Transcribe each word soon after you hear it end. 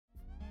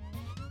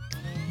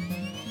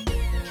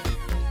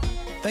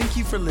Thank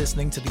you for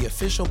listening to the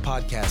official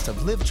podcast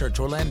of Live Church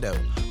Orlando,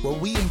 where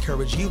we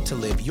encourage you to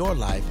live your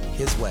life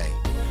His way.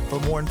 For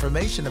more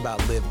information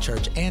about Live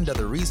Church and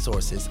other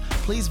resources,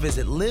 please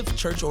visit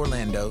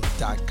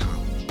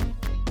livechurchorlando.com.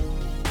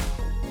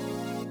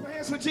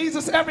 Hands for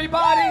Jesus,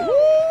 everybody. Woo!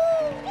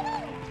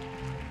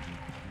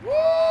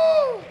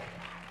 Woo!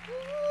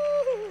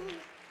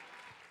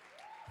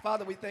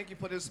 Father, we thank you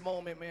for this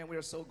moment, man. We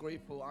are so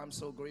grateful. I'm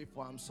so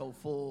grateful. I'm so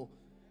full.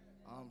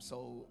 I'm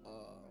so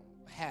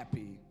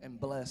happy and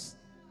blessed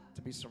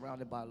to be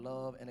surrounded by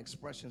love and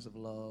expressions of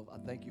love. I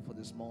thank you for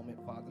this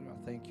moment, Father. I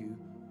thank you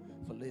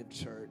for Live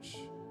Church.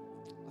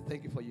 I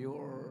thank you for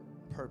your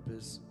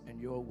purpose and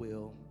your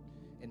will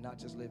in not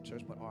just Live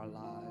Church, but our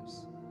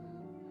lives.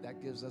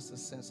 That gives us a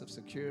sense of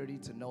security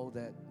to know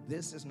that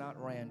this is not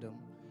random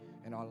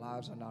and our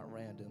lives are not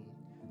random,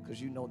 because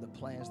you know the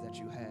plans that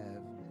you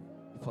have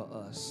for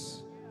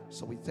us.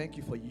 So we thank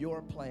you for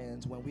your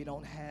plans when we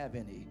don't have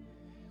any.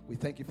 We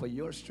thank you for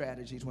your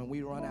strategies when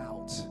we run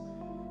out.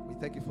 We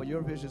thank you for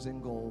your visions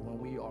and goals when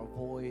we are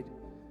void,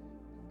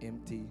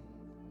 empty,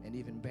 and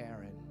even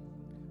barren.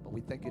 But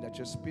we thank you that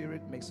your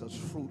spirit makes us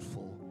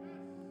fruitful.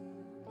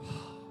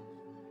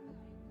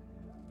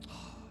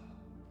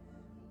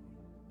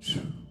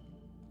 I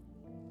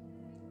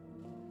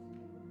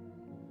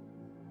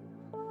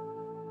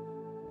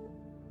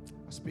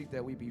speak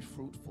that we be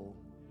fruitful,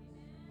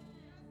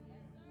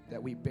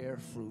 that we bear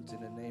fruit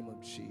in the name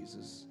of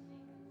Jesus.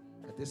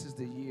 That this is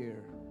the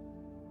year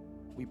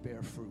we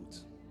bear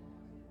fruit.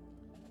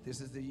 This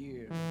is the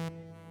year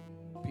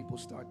people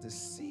start to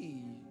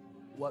see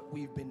what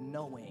we've been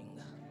knowing.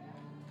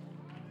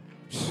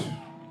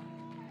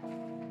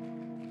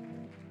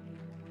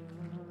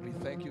 We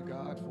thank you,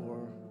 God,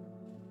 for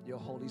your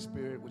Holy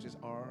Spirit, which is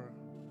our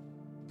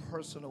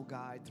personal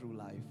guide through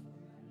life.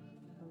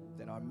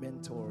 Then our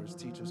mentors,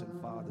 teachers,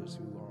 and fathers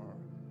who are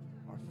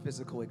our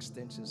physical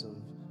extensions of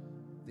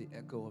the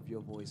echo of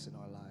your voice in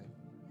our life.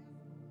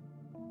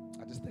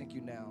 I just thank you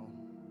now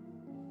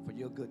for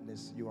your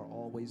goodness. You are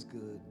always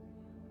good.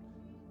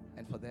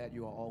 And for that,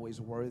 you are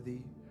always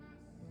worthy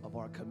of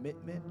our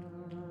commitment,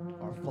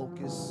 our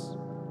focus,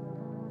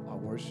 our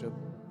worship,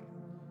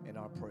 and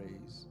our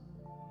praise.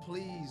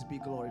 Please be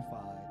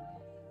glorified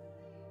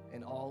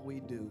in all we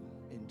do.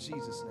 In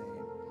Jesus'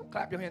 name.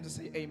 Clap your hands and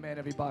say amen,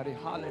 everybody.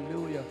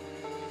 Hallelujah.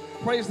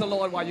 Praise the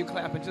Lord while you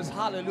clap it. Just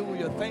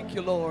hallelujah. Thank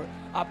you, Lord.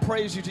 I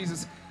praise you,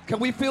 Jesus. Can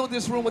we fill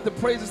this room with the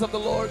praises of the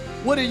Lord?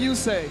 What do you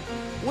say?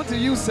 What do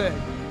you say?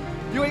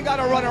 You ain't got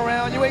to run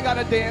around. You ain't got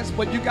to dance,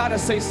 but you got to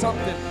say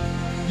something.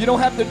 You don't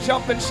have to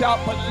jump and shout,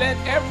 but let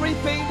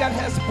everything that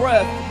has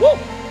breath, woo,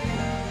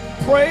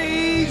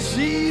 praise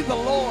ye the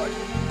Lord.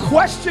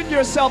 Question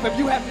yourself if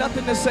you have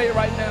nothing to say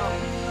right now.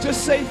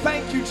 Just say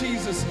thank you,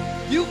 Jesus.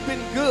 You've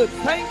been good.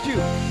 Thank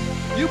you.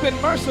 You've been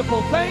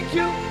merciful. Thank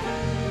you.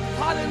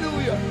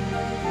 Hallelujah.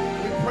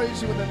 We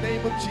praise you in the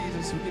name of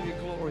Jesus. We give you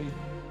glory.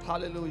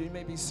 Hallelujah. You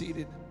may be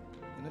seated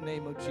in the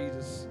name of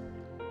Jesus.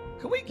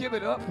 Can we give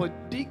it up for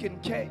Deacon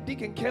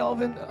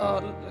Kelvin?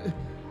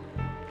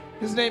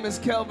 His name is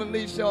Kelvin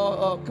Leach,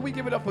 y'all. Can we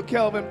give it up for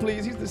Kelvin,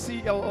 please? He's the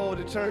CEO of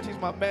the church. He's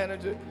my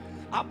manager.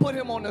 I put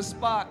him on the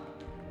spot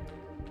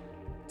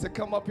to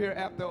come up here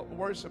after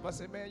worship. I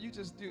said, man, you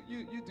just do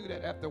you do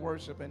that after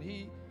worship. And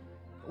he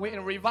went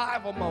in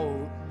revival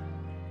mode.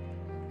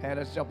 Had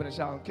us jump in the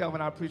shower.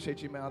 Kelvin, I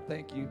appreciate you, man.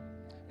 Thank you.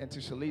 And to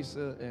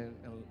Shalisa and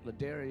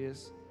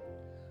Ladarius,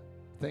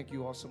 thank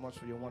you all so much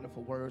for your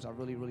wonderful words. I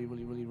really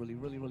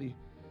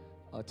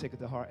take it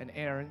to heart. And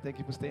Aaron, thank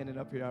you for standing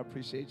up here. I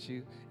appreciate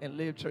you. And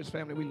Live Church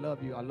family, we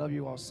love you. I love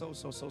you all so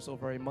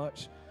very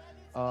much.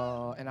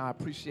 And I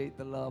appreciate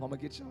the love. I'm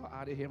going to get y'all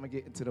out of here. I'm going to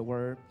get into the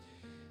word.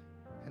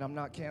 And I'm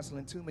not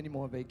canceling too many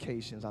more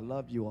vacations. I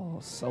love you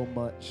all so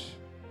much.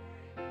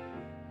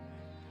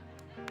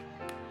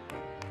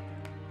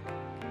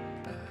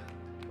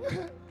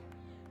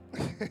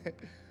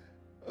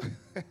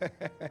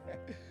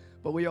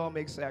 But we all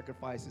make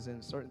sacrifices,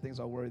 and certain things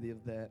are worthy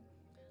of that.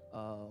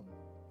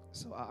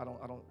 So I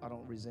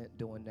don't resent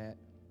doing that.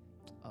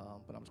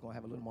 But I'm just gonna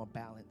have a little more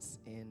balance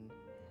in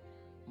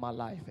my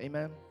life.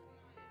 Amen.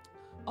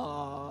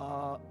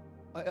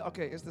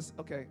 Okay, it's this.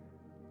 Okay.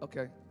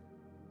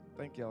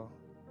 Thank y'all.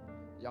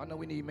 Y'all know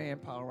we need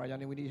manpower, right? Y'all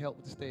know we need help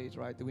with the stage,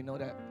 right? Do we know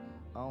that?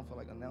 I don't feel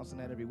like announcing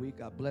that every week.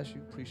 God bless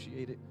you.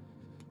 Appreciate it.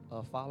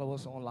 Follow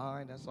us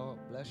online. That's all.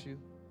 Bless you.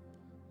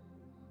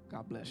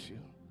 God bless you.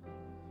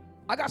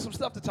 I got some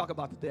stuff to talk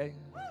about today.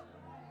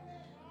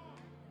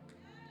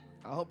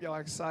 I hope y'all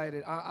are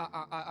excited.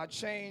 I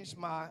changed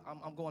my,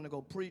 I'm going to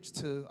go preach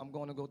to, I'm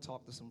going to go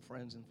talk to some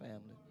friends and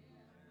family.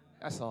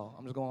 That's all.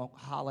 I'm just going to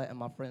holler at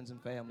my friends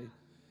and family.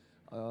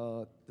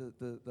 The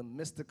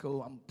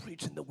mystical, I'm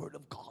preaching the word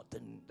of God.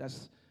 And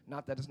that's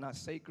not that it's not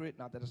sacred,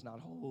 not that it's not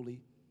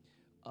holy,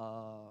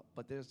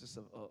 but there's just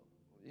the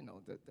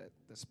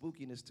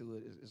spookiness to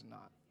it is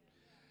not.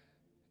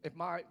 If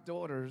my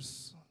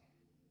daughters,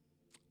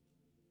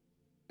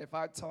 if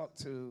I talk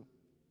to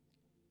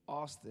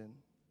Austin,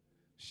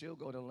 she'll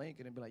go to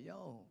Lincoln and be like,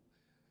 yo,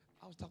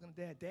 I was talking to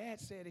Dad. Dad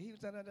said it. He was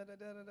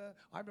da-da-da-da-da-da.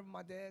 I remember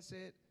my dad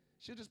said,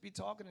 she'll just be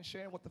talking and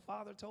sharing what the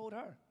Father told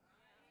her.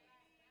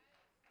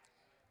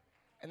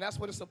 And that's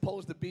what it's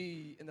supposed to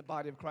be in the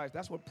body of Christ.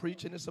 That's what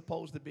preaching is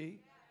supposed to be.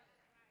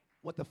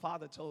 What the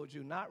Father told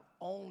you, not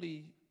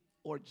only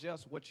or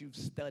just what you've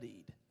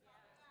studied.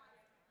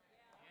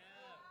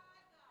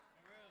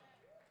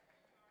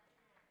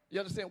 You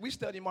understand? We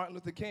study Martin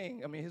Luther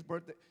King. I mean, his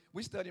birthday.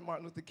 We study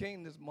Martin Luther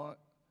King this month,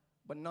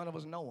 but none of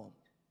us know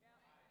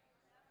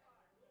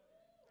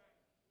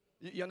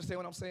him. You understand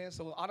what I'm saying?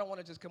 So I don't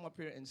want to just come up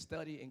here and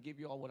study and give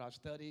you all what I've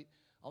studied.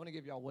 I want to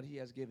give you all what he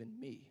has given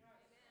me.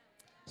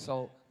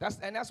 So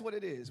that's what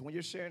it is. When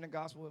you're sharing the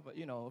gospel,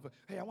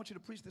 hey, I want you to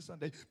preach this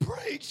Sunday.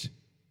 Preach!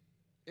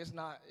 It's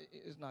not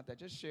that.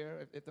 Just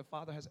share. If the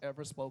Father has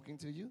ever spoken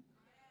to you,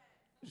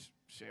 just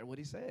share what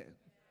he said.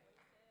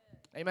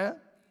 Amen?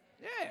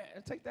 Yeah,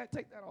 take that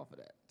off of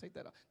that. Take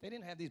that off. They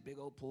didn't have these big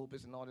old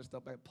pulpits and all this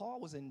stuff. Paul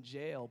was in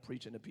jail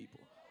preaching to people.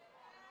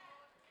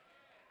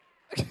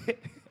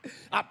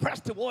 I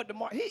pressed toward the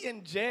mark. He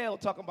in jail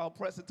talking about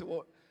pressing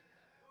toward.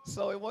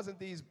 So it wasn't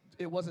this.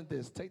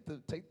 Take the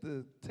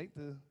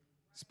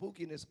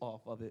spookiness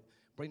off of it.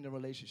 Bring the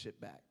relationship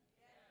back.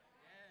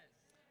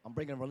 I'm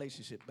bringing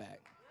relationship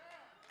back.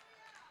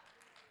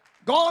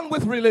 Gone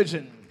with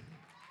religion.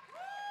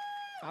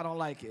 I don't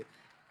like it.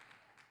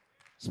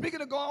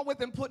 Speaking of going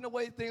with and putting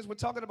away things, we're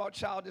talking about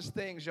childish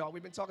things, y'all.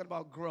 We've been talking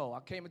about grow.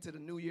 I came into the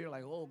new year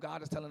like, oh,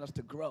 God is telling us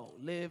to grow.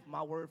 Live,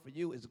 my word for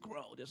you is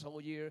grow. This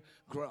whole year,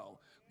 grow,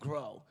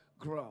 grow,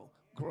 grow,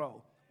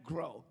 grow,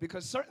 grow.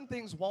 Because certain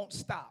things won't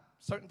stop.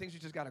 Certain things you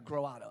just got to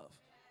grow out of.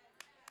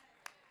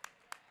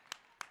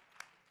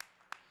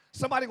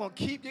 Somebody going to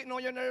keep getting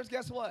on your nerves,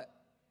 guess what?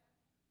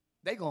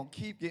 They going to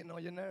keep getting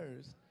on your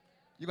nerves.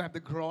 You're going to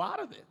have to grow out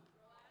of it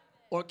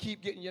or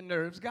keep getting your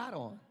nerves got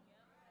on.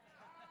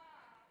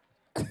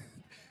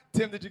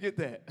 Tim, did you get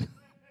that?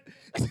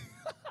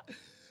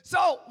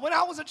 So when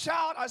I was a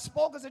child, I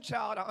spoke as a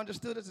child, I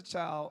understood as a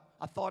child,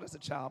 I thought as a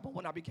child, but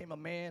when I became a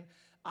man,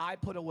 I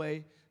put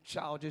away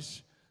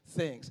childish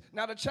things.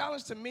 Now the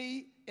challenge to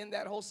me in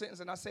that whole sentence,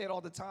 and I say it all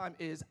the time,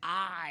 is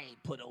I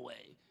put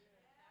away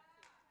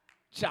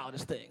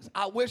childish things.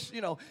 I wish,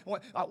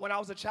 when I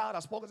was a child,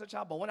 I spoke as a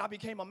child, but when I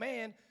became a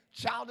man,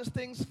 childish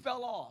things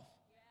fell off.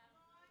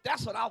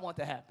 That's what I want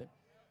to happen.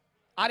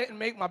 I didn't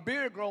make my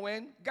beard grow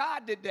in.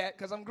 God did that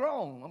because I'm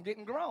grown. I'm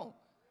getting grown.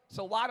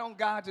 So why don't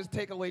God just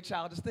take away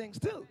childish things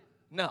too?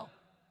 No.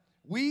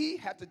 We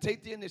have to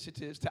take the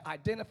initiatives to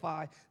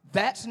identify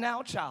that's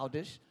now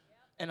childish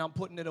and I'm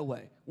putting it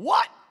away.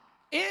 What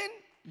in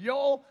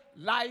your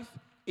life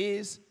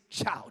is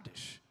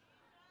childish?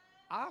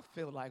 I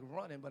feel like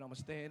running, but I'm going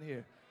to stay in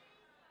here.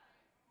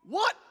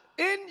 What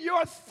in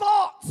your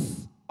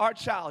thoughts are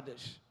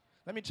childish?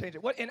 Let me change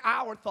it. What in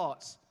our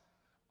thoughts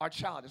are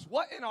childish?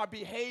 What in our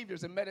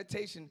behaviors and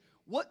meditation,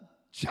 what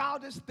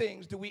childish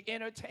things do we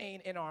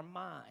entertain in our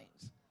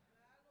minds?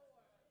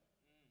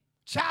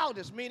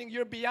 Childish, meaning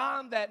you're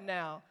beyond that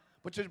now,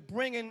 but you're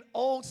bringing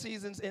old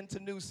seasons into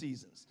new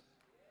seasons.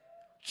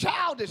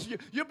 Childish,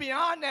 you're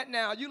beyond that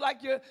now. You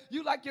like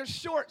your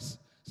shorts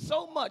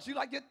so much. You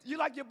like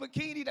your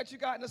bikini that you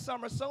got in the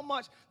summer so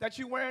much that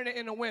you're wearing it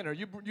in the winter.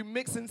 You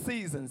mixing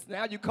seasons.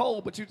 Now you're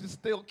cold, but you're just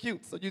still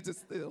cute, so you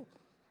just still.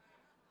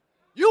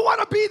 You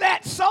want to be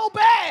that so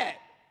bad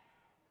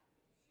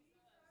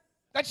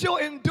that you'll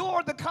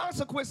endure the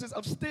consequences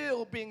of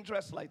still being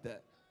dressed like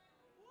that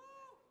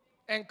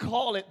and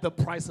call it the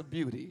price of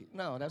beauty.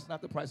 No, that's not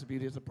the price of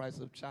beauty. It's the price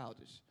of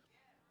childish.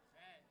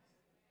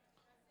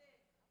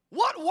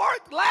 What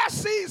worked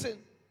last season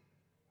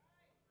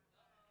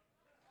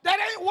that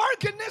ain't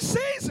working this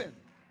season?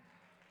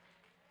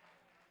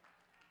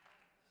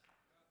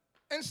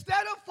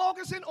 Instead of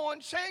focusing on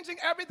changing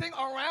everything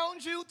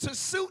around you to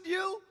suit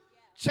you,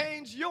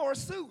 change your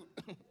suit.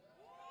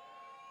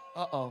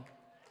 Uh-oh.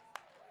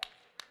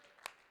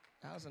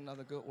 That was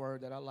another good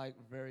word that I like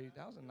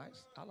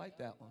I like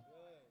that one.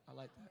 I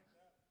like that.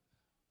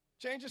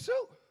 Change your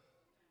suit.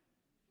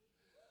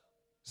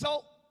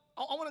 So,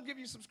 I want to give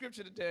you some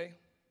scripture today.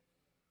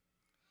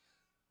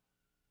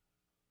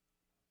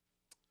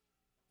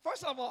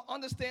 First of all,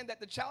 understand that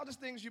the childish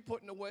things you're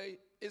putting away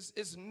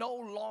is no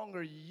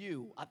longer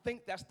you. I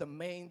think that's the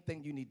main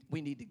thing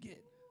we need to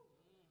get.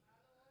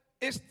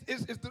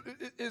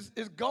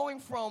 It's going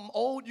from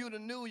old you to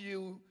new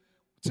you.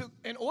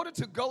 In order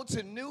to go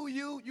to new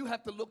you, you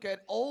have to look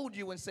at old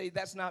you and say,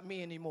 that's not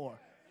me anymore.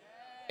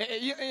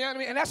 You know what I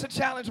mean? And that's a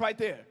challenge right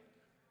there.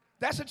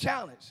 That's a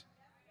challenge.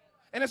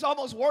 And it's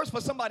almost worse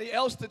for somebody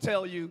else to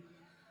tell you,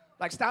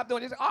 like, stop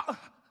doing this.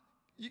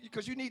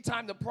 Because you need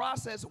time to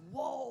process,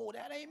 whoa,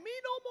 that ain't me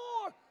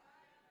no more.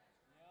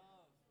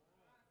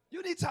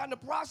 You need time to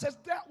process.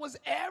 That was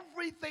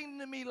everything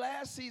to me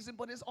last season,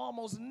 but it's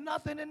almost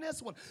nothing in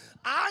this one.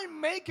 I'm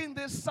making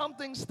this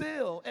something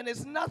still, and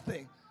it's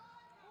nothing.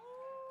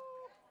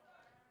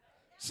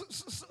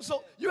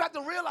 So you have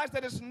to realize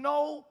that it's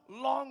no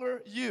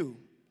longer you.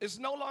 It's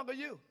no longer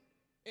you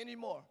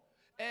anymore.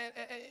 And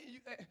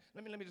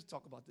let me just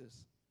talk about this.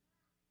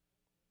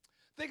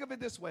 Think of it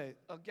this way.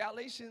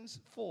 Galatians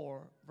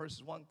 4,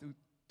 verses 1 through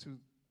 2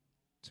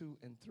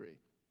 and 3.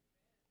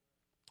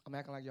 I'm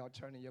acting like y'all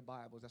turning your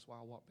Bibles. That's why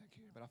I walked back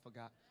here, but I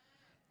forgot.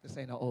 This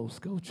ain't an old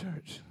school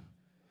church.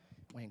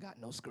 We ain't got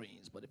no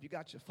screens, but if you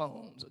got your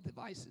phones or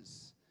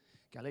devices,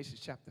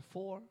 Galatians chapter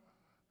 4,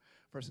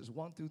 verses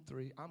 1 through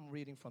 3. I'm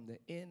reading from the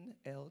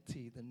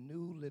NLT, the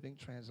New Living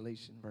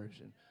Translation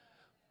version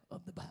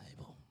of the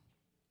Bible.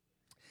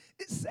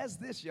 It says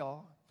this,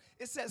 y'all.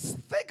 It says,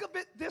 think of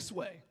it this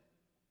way.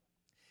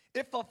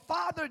 If a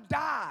father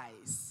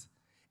dies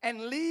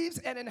and leaves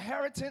an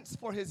inheritance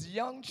for his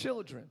young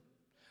children,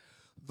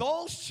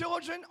 those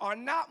children are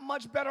not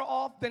much better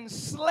off than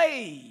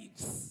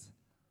slaves.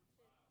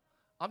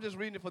 I'm just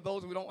reading it for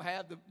those who don't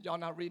have y'all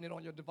not reading it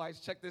on your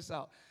device. Check this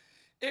out.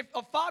 If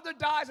a father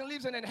dies and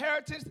leaves an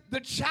inheritance,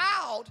 the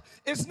child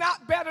is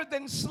not better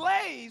than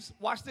slaves.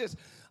 Watch this.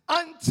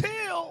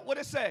 Until, what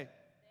it say?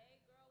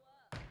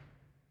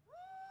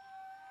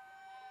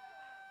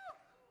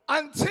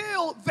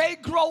 Until they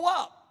grow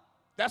up.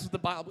 That's what the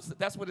Bible says.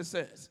 That's what it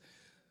says.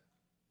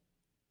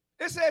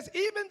 It says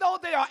even though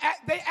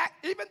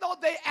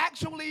they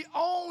actually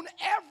own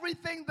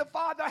everything the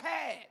father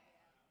had,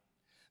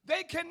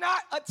 they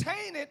cannot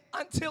attain it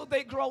until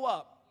they grow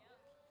up.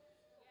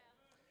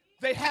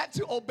 They had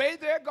to obey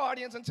their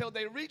guardians until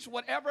they reach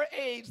whatever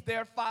age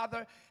their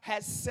father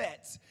has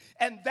set.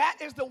 And that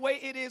is the way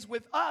it is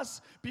with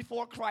us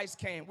before Christ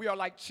came. We are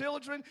like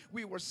children.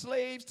 We were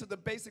slaves to the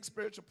basic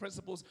spiritual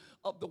principles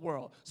of the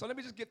world. So let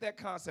me just get that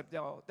concept,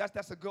 y'all.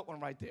 That's a good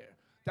one right there.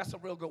 That's a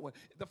real good one.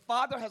 The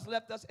Father has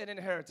left us an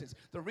inheritance.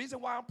 The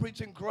reason why I'm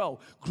preaching grow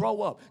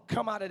up,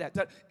 come out of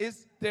that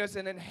is there's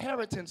an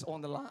inheritance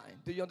on the line.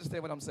 Do you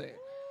understand what I'm saying?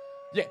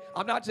 Yeah,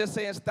 I'm not just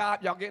saying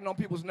stop, y'all getting on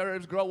people's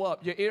nerves, grow up.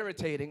 You're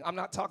irritating. I'm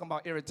not talking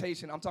about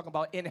irritation. I'm talking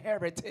about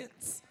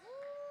inheritance.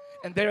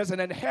 And there's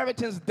an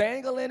inheritance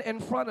dangling in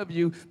front of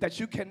you that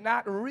you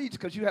cannot reach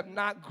because you have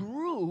not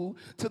grew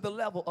to the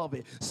level of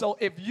it. So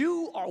if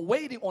you are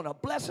waiting on a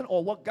blessing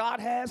or what God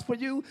has for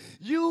you,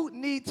 you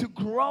need to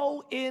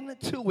grow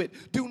into it.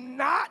 Do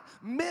not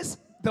miss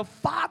the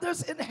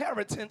Father's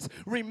inheritance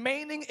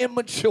remaining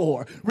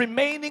immature,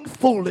 remaining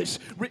foolish,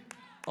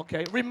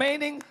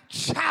 remaining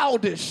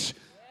childish.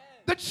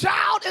 The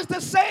child is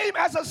the same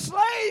as a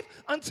slave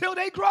until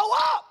they grow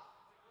up.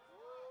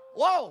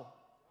 Whoa.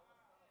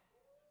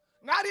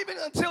 Not even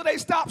until they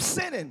stop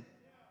sinning.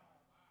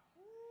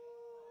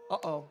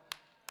 Uh-oh.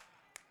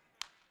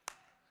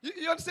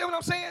 You understand what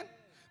I'm saying?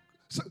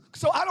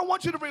 So I don't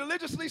want you to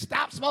religiously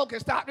stop smoking,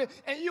 stop it,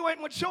 and you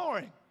ain't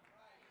maturing.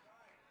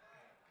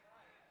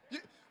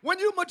 When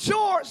you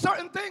mature,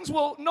 certain things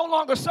will no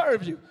longer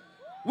serve you.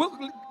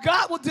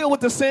 God will deal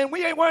with the sin.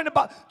 We ain't worrying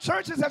about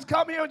churches that's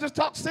come here and just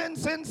talk sin.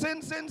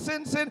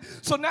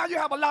 So now you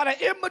have a lot of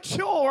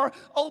immature,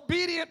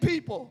 obedient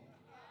people.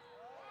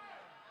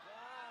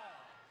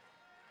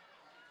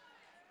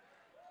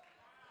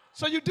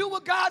 So you do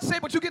what God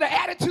said, but you get an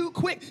attitude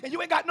quick, and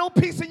you ain't got no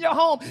peace in your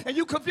home, and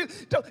you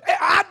confused.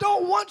 I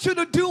don't want you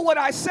to do what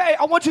I say.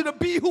 I want you to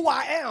be who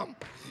I am.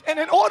 And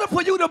in order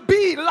for you to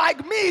be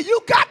like me,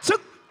 you got to.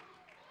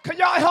 Can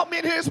y'all help me?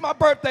 And here's my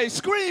birthday.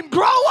 Scream,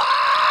 grow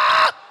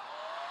up!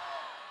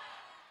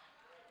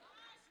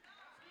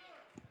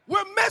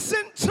 We're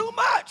missing too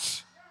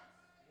much.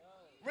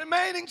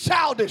 Remaining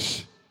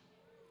childish.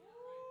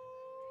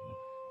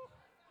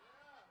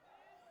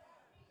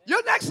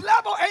 Your next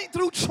level ain't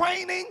through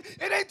training.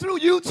 It ain't through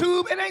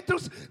YouTube. It ain't through.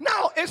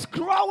 No, it's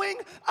growing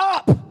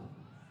up. I'm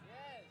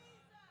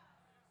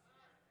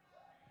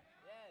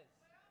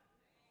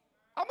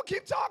going to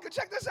keep talking.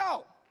 Check this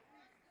out.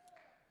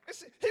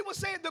 He was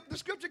saying, the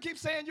scripture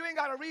keeps saying you ain't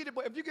got to read it,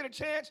 but if you get a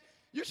chance,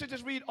 you should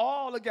just read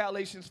all of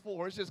Galatians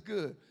 4. It's just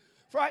good,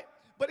 right?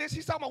 But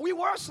he's talking about we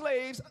were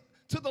slaves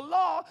to the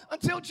law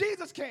until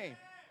Jesus came.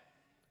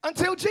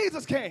 Until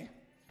Jesus came.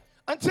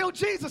 Until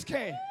Jesus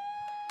came.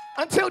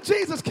 Until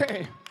Jesus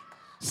came.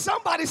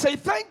 Somebody say,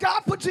 thank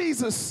God for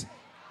Jesus.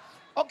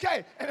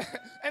 Okay,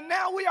 and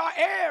now we are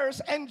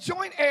heirs and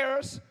joint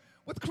heirs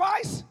with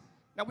Christ.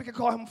 Now we can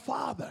call him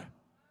Father.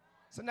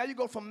 So now you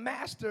go from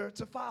master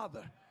to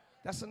father.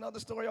 That's another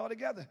story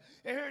altogether.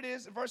 And here it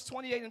is, verse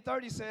 28 and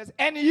 30 says,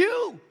 and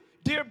you,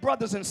 dear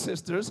brothers and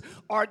sisters,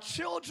 are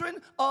children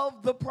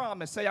of the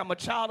promise. Say, I'm a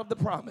child of the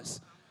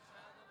promise.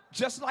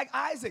 Just like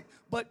Isaac.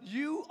 But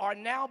you are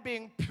now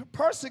being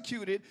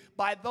persecuted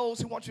by those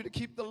who want you to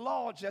keep the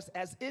law just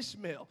as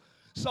Ishmael.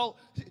 So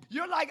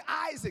you're like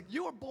Isaac.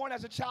 You were born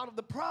as a child of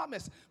the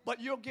promise,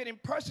 but you're getting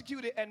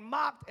persecuted and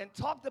mocked and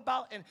talked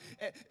about, and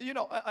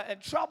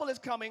trouble is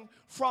coming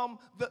from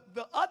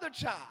the other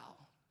child.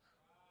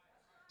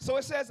 So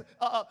it says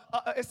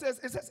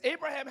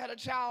Abraham had a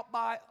child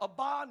by a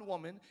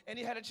bondwoman, and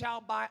he had a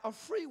child by a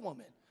free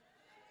woman.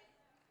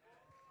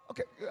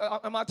 Okay,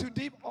 am I too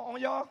deep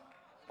on y'all?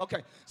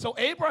 Okay, so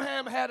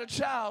Abraham had a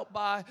child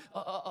by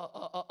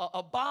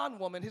a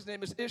bondwoman. His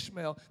name is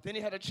Ishmael. Then he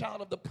had a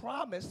child of the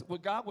promise,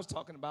 what God was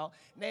talking about,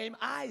 named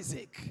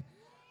Isaac.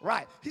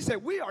 Right. He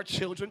said, we are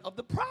children of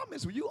the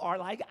promise. You are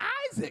like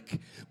Isaac.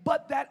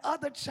 But that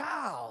other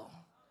child,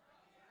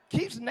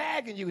 keeps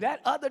nagging you,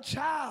 that other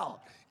child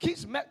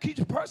keeps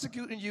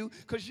persecuting you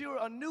because you're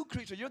a new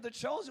creature. You're the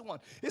chosen one.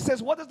 It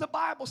says, what does the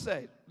Bible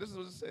say? This is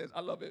what it says.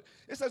 I love it.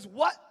 It says,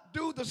 what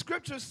do the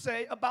scriptures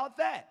say about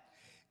that?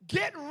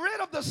 Get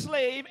rid of the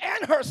slave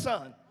and her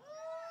son.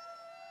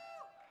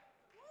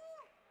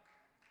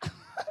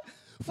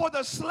 For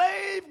the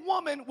slave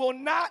woman will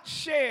not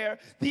share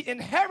the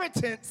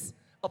inheritance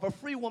of a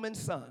free woman's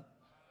son.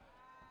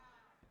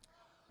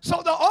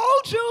 So the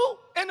old you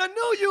and the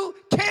new you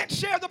can't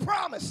share the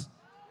promise.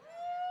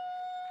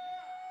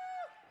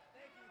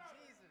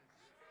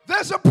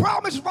 There's a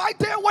promise right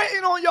there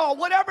waiting on y'all.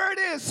 Whatever it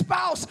is,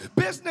 spouse,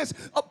 business,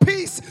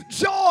 peace,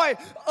 joy,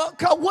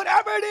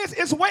 whatever it is,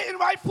 it's waiting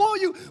right for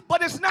you.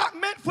 But it's not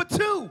meant for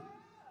two.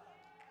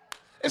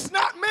 It's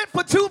not meant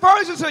for two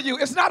versions of you.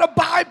 It's not a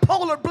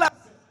bipolar blessing.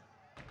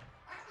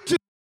 To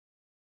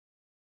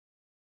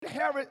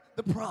inherit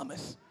the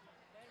promise.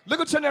 Look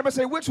at your neighbor and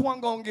say, which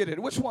one gonna get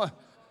it? Which one?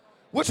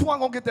 Which one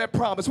gonna get that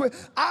promise?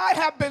 I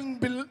have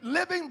been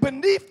living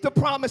beneath the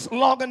promise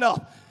long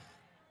enough.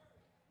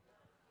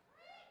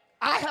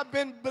 I have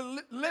been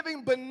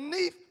living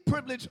beneath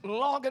privilege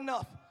long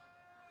enough.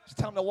 It's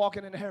time to walk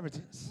in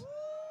inheritance.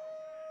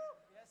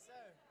 Yes, sir.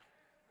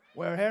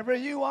 Wherever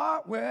you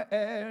are,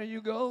 wherever you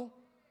go,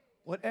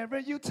 whatever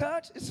you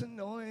touch, it's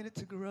anointed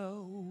to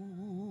grow.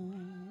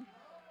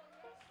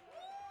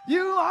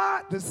 You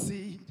are the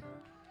seed.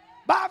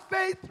 By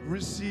faith,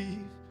 receive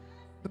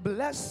the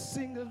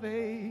blessing of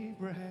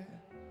Abraham.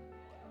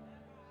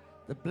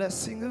 The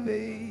blessing of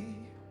Abraham.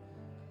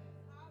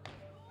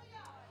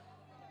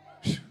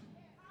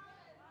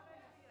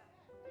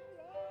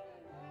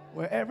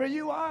 Wherever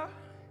you are,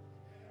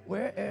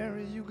 wherever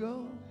you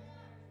go,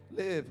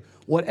 live.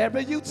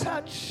 Whatever you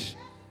touch,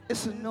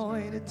 it's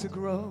anointed to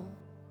grow.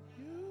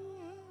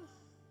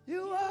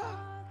 You are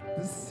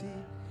the seed.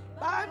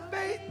 By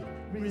faith,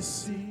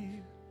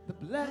 receive the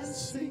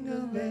blessing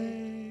of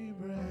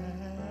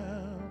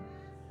Abraham.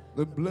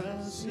 The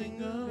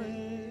blessing of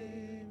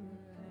Abraham.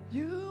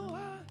 You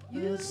are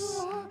the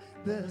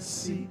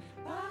seed.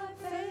 By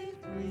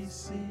faith,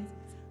 receive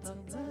the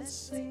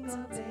blessing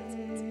of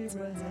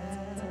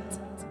Abraham.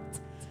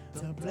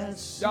 The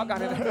blessing. Y'all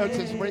got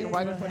inheritance waiting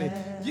right in front of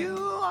you. You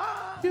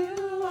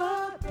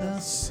are the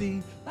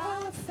seed.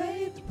 By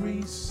faith,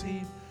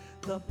 receive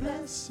the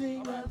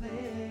blessing of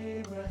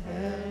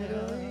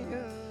Abraham.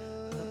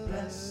 The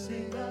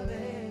blessing of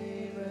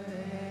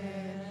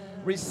Abraham.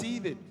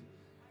 Receive it.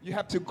 You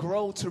have to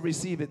grow to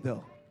receive it,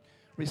 though.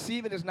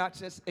 Receive it is not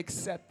just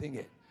accepting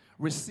it.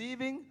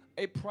 Receiving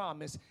a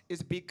promise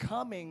is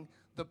becoming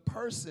the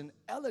person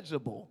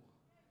eligible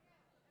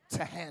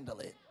to handle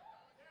it.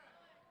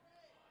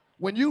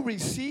 When you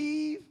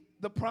receive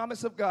the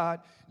promise of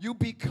God, you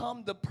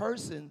become the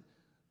person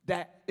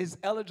that is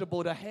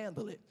eligible to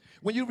handle it.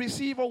 When you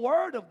receive a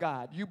word of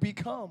God, you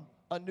become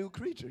a new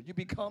creature. You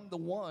become the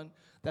one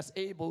that's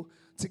able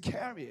to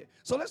carry it.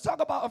 So let's talk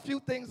about a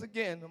few things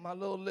again on my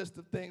little list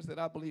of things that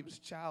I believe is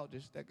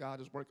childish that God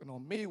is working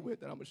on me with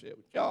that I'm going to share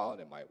with y'all.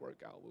 That might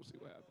work out. We'll see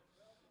what happens.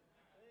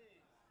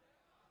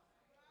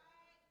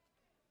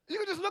 You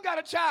can just look at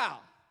a child.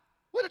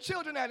 Where the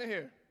children at in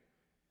here?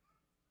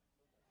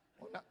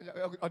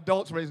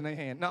 Adults raising their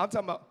hand. No, I'm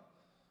talking about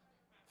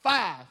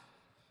 5.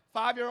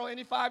 5-year-old,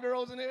 any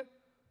 5-year-olds in here?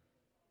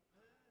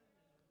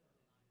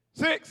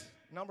 6,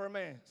 number of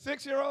man.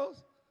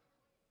 6-year-olds?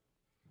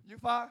 You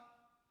 5?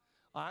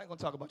 I ain't gonna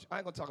talk about you. I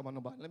ain't gonna talk about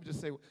nobody. Let me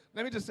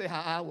just say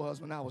how I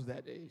was when I was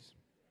that age.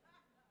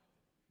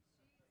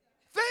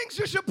 Things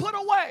you should put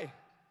away.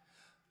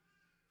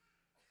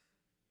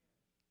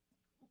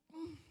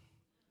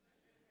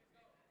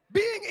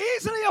 Being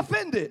easily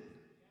offended.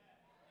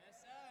 Yes,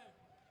 sir.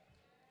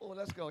 Oh,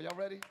 let's go. Y'all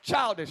ready?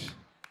 Childish.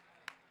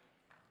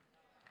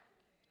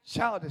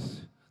 Childish.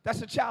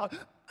 That's a child.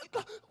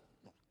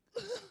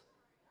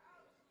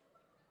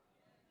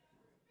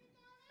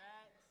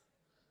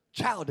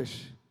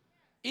 Childish.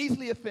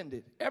 Easily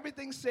offended.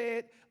 Everything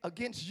said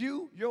against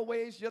you, your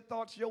ways, your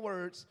thoughts, your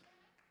words,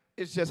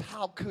 is just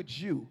how could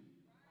you?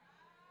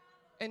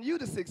 And you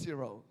the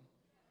 6-year-old.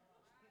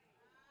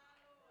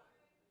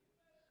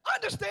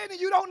 Understanding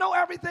you don't know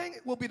everything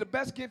will be the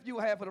best gift you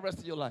have for the rest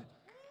of your life.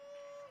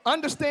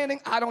 Understanding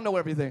I don't know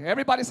everything.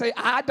 Everybody say,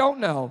 I don't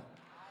know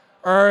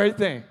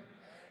everything.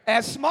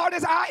 As smart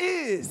as I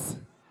is,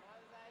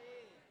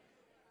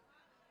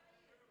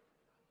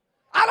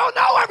 I don't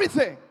know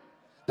everything.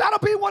 That'll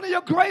be one of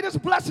your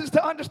greatest blessings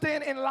to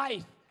understand in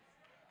life.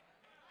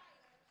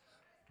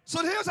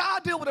 So here's how I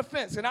deal with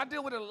offense, and I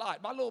deal with it a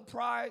lot. My little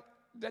pride,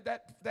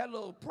 that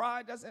little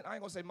pride, I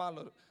ain't gonna say my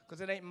little,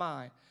 because it ain't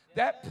mine.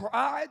 That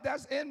pride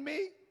that's in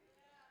me,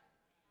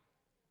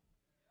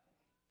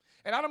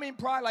 and I don't mean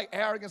pride like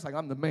arrogance, like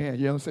I'm the man,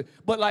 you know what I'm saying?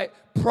 But like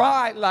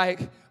pride,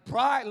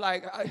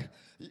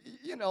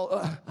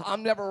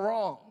 I'm never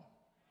wrong.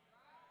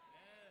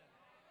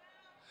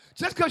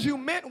 Just because you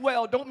meant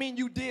well don't mean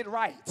you did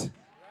right.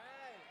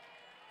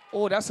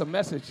 Oh, that's a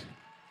message.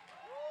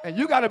 And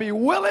you got to be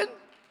willing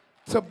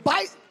to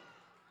bite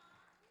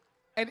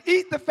and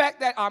eat the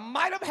fact that I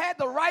might have had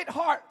the right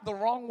heart the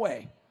wrong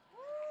way.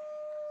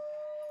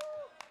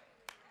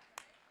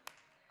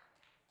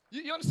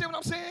 You understand what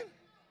I'm saying?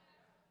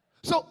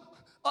 So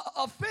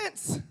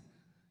offense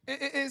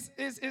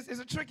is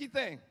a tricky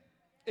thing.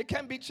 It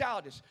can be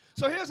childish.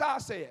 So here's how I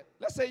say it.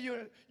 Let's say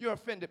you're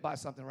offended by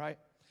something, right?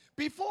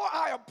 Before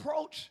I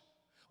approach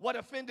what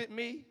offended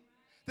me,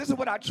 this is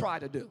what I try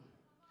to do.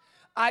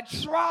 I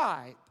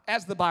try,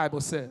 as the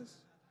Bible says,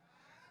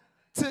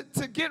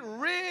 to get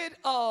rid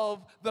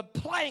of the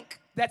plank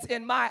that's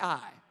in my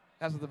eye.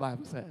 That's what the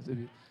Bible says.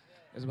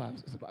 It's the Bible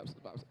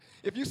says.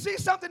 If you see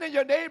something in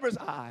your neighbor's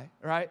eye,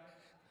 right?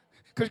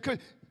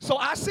 So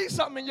I see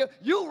something in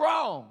you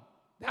wrong.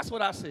 That's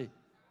what I see.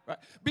 Right?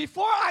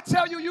 Before I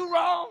tell you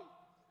wrong,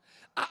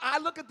 I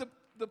look at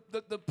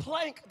the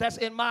plank that's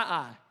in my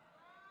eye.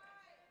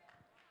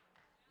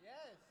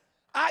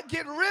 I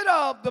get rid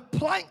of the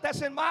plank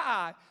that's in my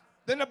eye.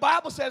 Then the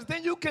Bible says,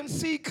 then you can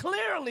see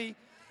clearly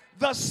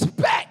the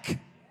speck.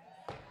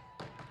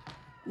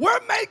 We're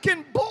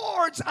making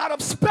boards out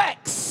of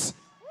specks.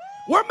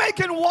 We're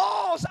making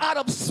walls out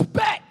of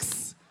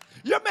specks.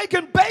 You're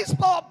making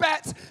baseball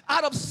bats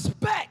out of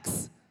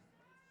specks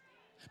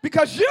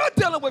because you're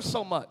dealing with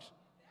so much.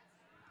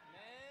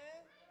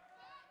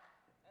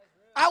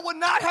 I would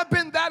not have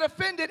been that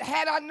offended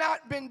had I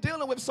not been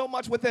dealing with so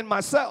much within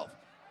myself.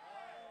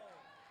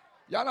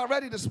 Y'all not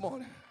ready this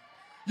morning?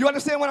 You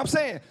understand what I'm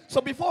saying? So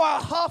before I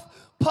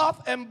huff,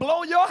 puff, and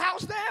blow your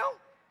house down,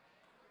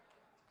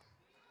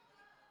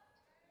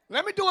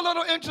 let me do a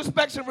little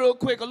introspection real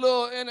quick, a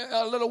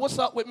little what's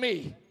up with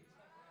me.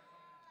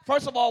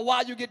 First of all,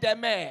 why you get that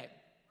mad?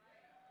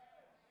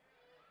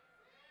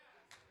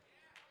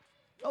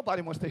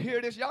 Nobody wants to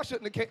hear this. Y'all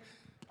shouldn't have.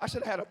 I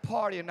should have had a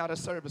party and not a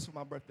service for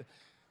my birthday.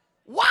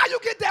 Why you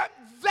get that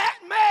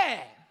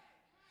mad?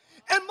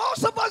 And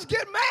most of us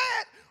get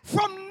mad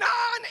from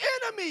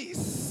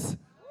non-enemies.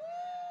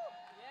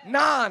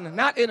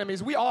 Not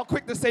enemies. We all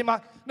quick to say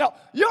no,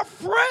 your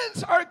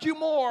friends irk you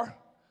more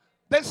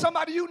than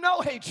somebody you know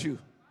hates you.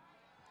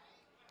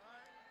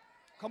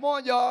 Come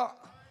on, y'all.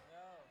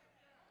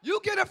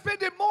 You get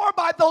offended more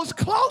by those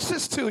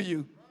closest to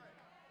you.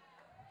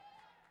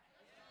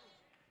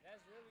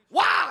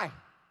 Why?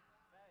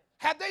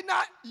 Have they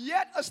not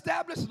yet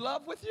established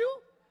love with you?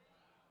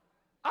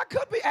 I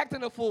could be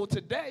acting a fool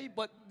today,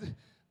 but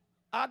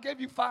I'll give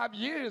you 5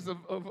 years of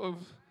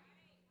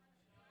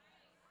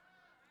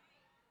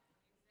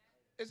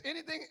Is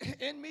anything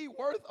in me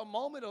worth a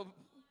moment of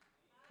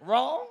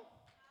wrong?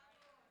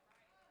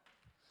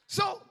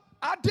 So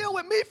I deal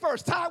with me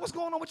first. Tye, what's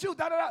going on with you?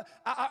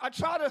 I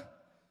try to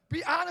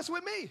be honest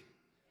with me.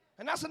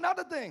 And that's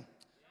another thing.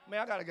 Man,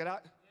 I got to get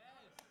out.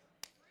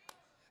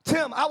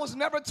 Tim, I was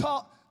never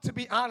taught to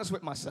be honest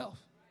with myself.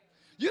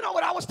 You know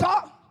what I was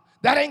taught?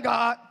 That ain't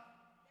God.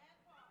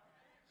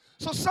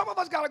 So some of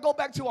us got to go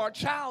back to our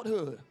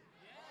childhood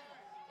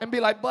and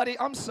be like, buddy,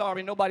 I'm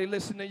sorry nobody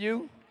listened to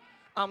you.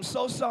 I'm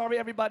so sorry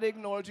everybody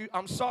ignored you.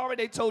 I'm sorry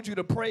they told you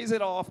to praise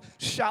it off,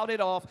 shout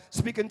it off,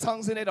 speak in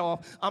tongues in it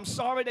off. I'm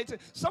sorry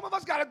some of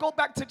us got to go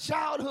back to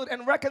childhood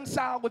and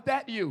reconcile with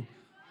that you.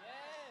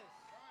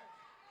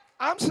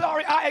 I'm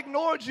sorry I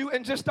ignored you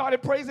and just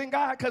started praising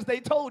God because they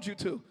told you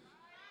to.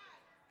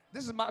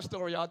 This is my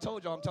story. I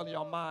told y'all I'm telling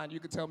y'all mine. You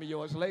can tell me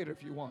yours later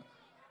if you want.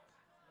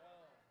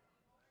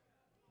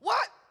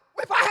 What?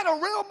 If I had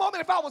a real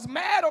moment, if I was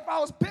mad, or if I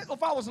was pissed, or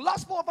if I was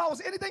lustful, if I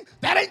was anything,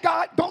 that ain't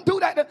God. Don't do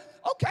that.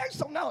 Okay,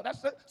 so no,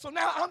 so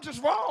now I'm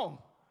just wrong.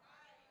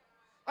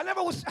 I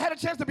never had a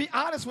chance to be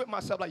honest with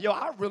myself. Like, yo,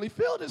 I really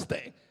feel this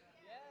thing.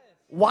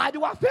 Why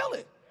do I feel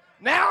it?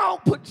 Now I'll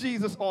put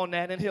Jesus on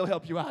that, and he'll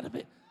help you out of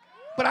it.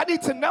 But I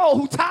need to know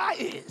who Tye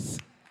is,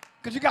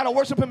 because you got to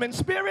worship him in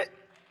spirit.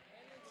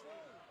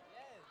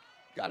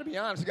 You got to be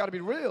honest. You got to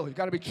be real. You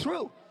got to be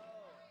true.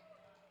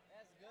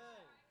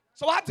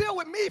 So I deal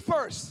with me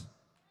first.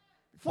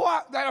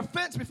 That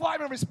offense, before I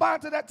even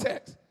respond to that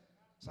text.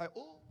 It's like, ooh.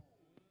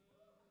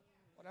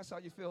 Well, that's how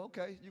you feel.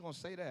 Okay, you're going to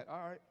say that. All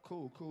right,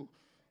 cool.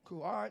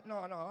 All right, no,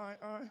 all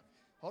right.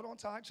 Hold on,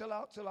 Tye, chill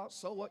out.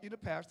 So what, you the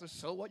pastor.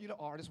 So what, you the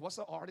artist. What's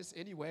an artist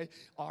anyway?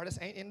 Artist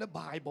ain't in the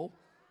Bible.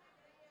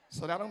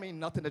 So that don't mean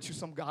nothing that you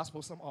some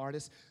gospel, some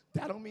artist.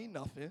 That don't mean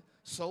nothing.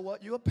 So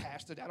what, you a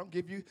pastor. That don't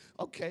give you,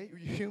 okay.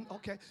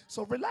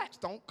 So relax.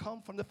 Don't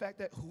come from the fact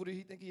that who do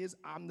he think he is?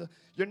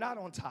 You're not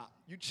on top.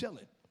 You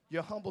chilling. You're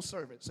a humble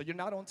servant. So you're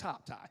not on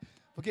top, Tye.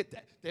 Forget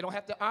that. They don't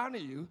have to honor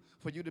you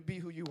for you to be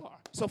who you are.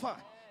 So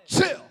fine.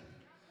 Chill.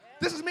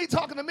 This is me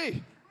talking to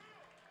me.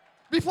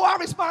 Before I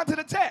respond to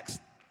the text.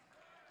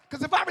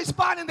 Because if I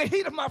respond in the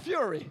heat of my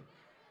fury,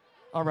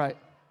 all right.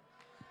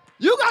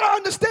 You got to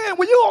understand,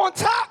 when you're on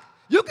top,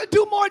 you can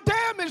do more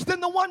damage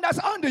than the one that's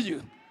under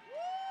you.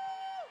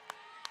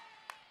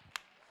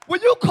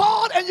 When you're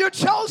called and you're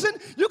chosen,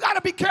 you got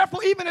to be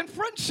careful even in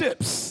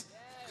friendships.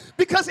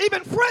 Because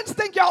even friends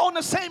think y'all on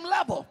the same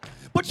level.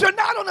 But you're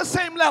not on the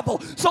same level.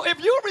 So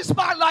if you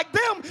respond like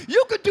them,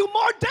 you could do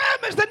more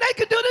damage than they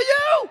could do to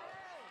you.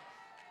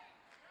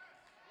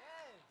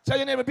 Tell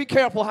your neighbor, be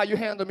careful how you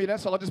handle me.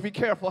 That's all. Just be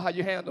careful how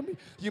you handle me.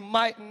 You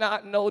might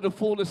not know the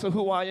fullness of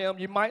who I am.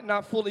 You might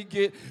not fully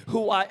get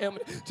who I am.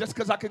 Just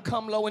because I can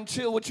come low and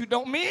chill with you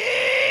don't mean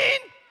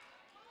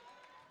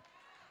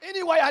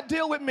way I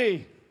deal with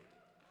me.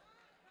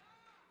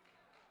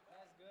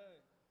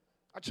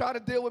 I try to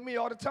deal with me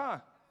all the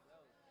time.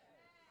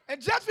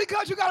 And just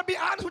because you got to be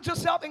honest with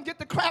yourself and get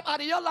the crap out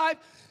of your life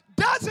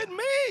doesn't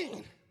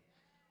mean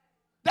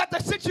that the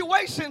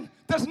situation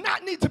does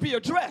not need to be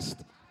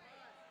addressed.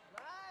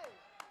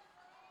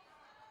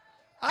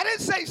 I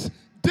didn't say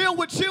deal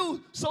with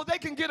you so they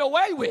can get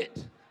away with.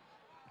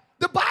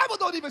 The Bible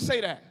don't even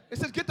say that. It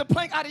says get the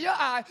plank out of your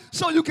eye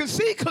so you can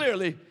see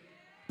clearly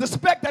the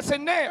speck that's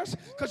in theirs.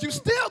 Because you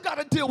still got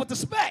to deal with the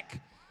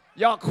speck.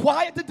 Y'all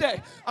quiet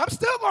today. I'm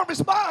still going to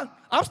respond.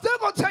 I'm still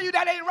going to tell you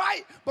that ain't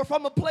right, but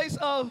from a place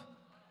of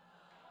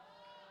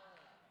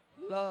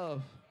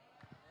love.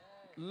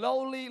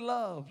 Lowly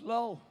love.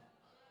 Low.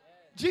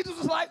 Jesus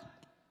was like,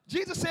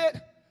 Jesus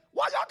said,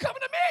 why y'all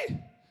coming to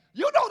me?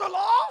 You know the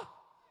law.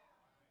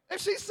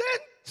 If she sinned,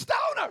 stone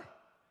her.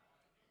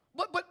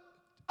 But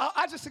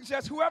I just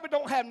suggest whoever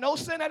don't have no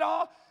sin at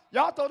all,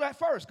 y'all throw that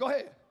first. Go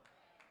ahead.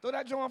 Throw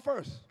that joint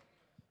first.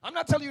 I'm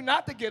not telling you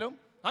not to get them.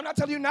 I'm not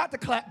telling you not to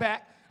clap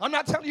back. I'm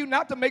not telling you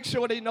not to make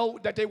sure they know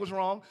that they was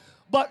wrong.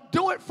 But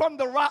do it from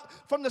the rock,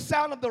 from the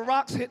sound of the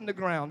rocks hitting the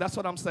ground. That's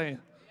what I'm saying.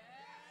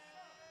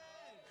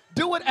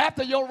 Do it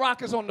after your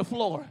rock is on the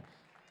floor.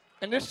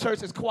 And this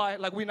church is quiet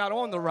like we're not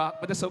on the rock,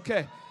 but it's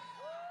okay.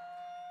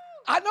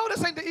 I know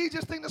this ain't the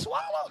easiest thing to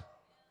swallow.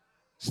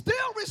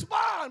 Still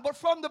respond, but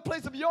from the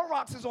place of your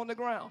rocks is on the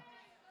ground.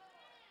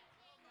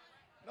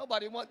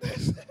 Nobody want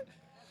this.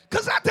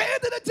 Because at the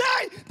end of the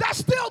day, that's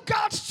still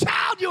God's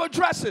child you're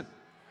addressing.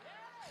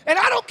 And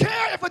I don't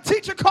care if a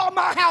teacher called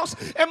my house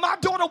and my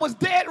daughter was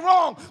dead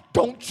wrong.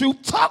 Don't you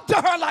talk to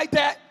her like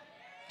that.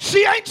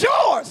 She ain't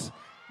yours.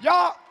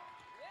 Y'all,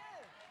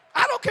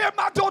 I don't care if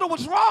my daughter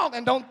was wrong.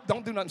 And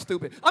don't do nothing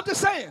stupid. I'm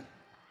just saying.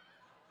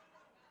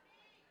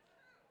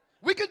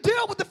 We can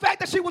deal with the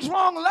fact that she was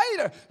wrong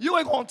later. You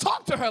ain't going to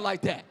talk to her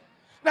like that.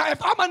 Now, if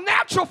I'm a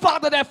natural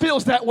father that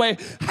feels that way,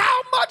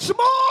 how much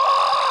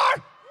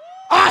more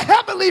our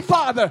Heavenly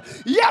Father?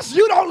 Yes,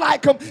 you don't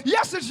like him.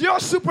 Yes, it's your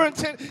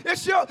superintendent.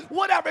 It's your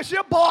whatever. It's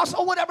your boss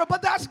or whatever.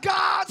 But that's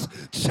God's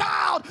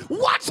child.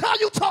 Watch how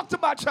you talk to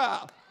my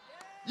child.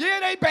 Yeah,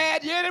 they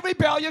bad. Yeah, they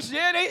rebellious.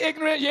 Yeah, they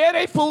ignorant. Yeah,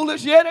 they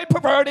foolish. Yeah, they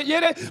perverted.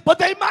 Yeah, but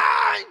they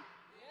mine.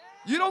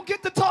 You don't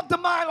get to talk to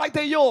mine like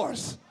they're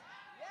yours.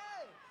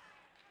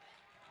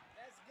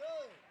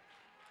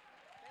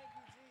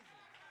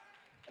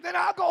 Then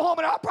I'll go home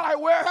and I'll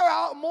probably wear her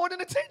out more than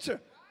the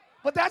teacher.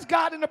 But that's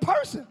God in the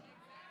person.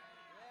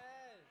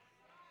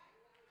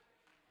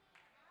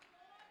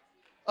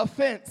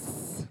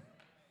 Offense.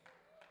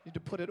 Need to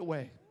put it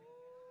away.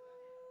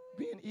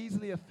 Being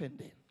easily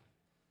offended.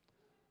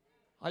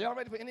 Are y'all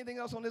ready for anything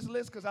else on this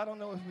list? Because I don't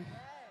know if we...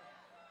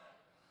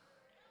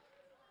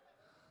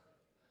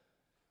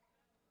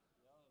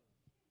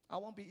 I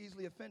won't be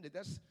easily offended.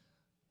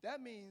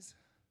 That means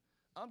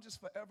I'm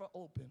just forever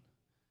open.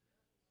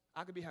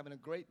 I could be having a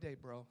great day,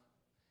 bro.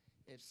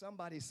 If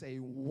somebody say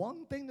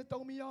one thing to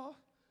throw me off,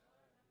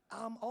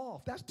 I'm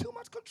off. That's too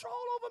much control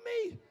over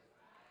me.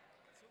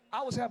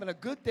 I was having a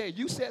good day.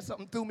 You said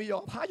something, threw me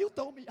off. How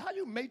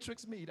you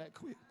matrix me that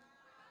quick?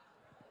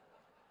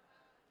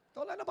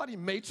 Don't let nobody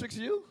matrix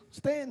you.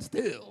 Stand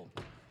still.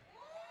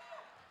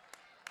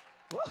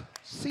 Well,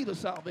 see the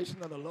salvation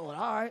of the Lord.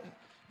 All right,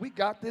 we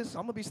got this.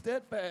 I'm going to be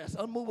steadfast,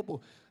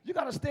 unmovable. You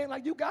got to stand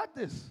like you got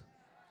this.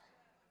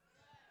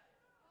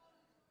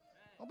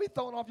 Don't be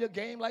throwing off your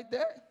game like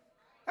that.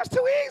 That's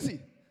too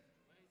easy.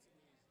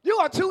 You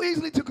are too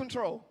easily to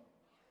control.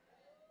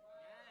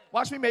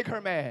 Watch me make her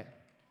mad.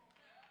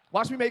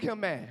 Watch me make him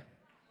mad.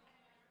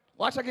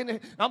 Watch I get in.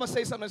 I'm going to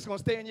say something that's going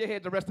to stay in your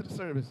head the rest of the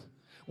service.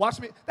 Watch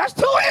me. That's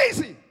too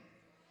easy.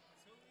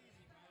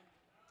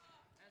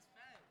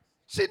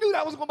 She knew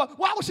that was going to be.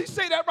 Why would she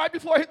say that right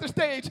before I hit the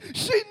stage?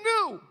 She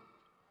knew.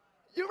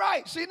 You're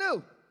right. She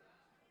knew.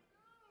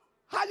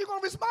 How you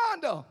going to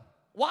respond, though?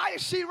 Why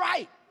is she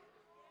right?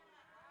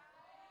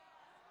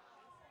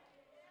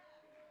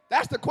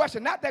 That's the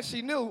question. Not that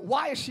she knew.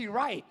 Why is she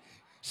right?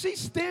 She's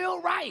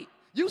still right.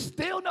 You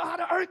still know how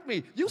to irk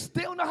me. You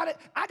still know how to.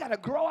 I got to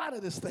grow out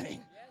of this thing.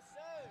 Yes,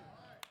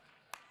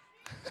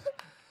 sir.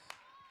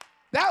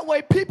 That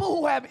way, people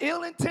who have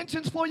ill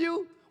intentions for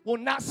you will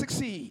not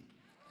succeed.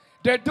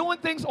 They're doing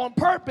things on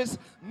purpose,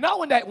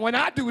 knowing that when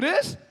I do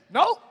this,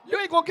 no, you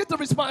ain't going to get the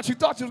response you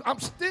thought you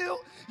was.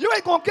 You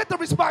ain't going to get the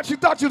response you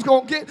thought you was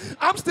going to get.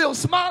 I'm still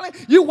smiling.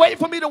 You wait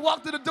for me to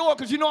walk through the door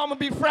because you know I'm going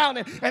to be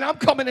frowning, and I'm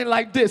coming in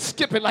like this,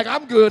 skipping like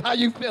I'm good. How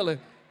you feeling?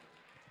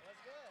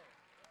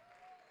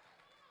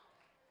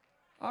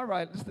 All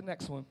right, this is the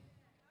next one.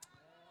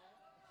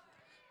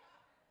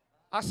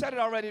 I said it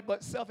already,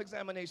 but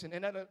self-examination.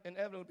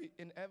 Inevitably,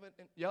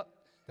 yep,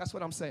 that's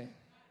what I'm saying.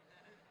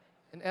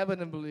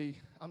 Inevitably,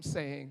 I'm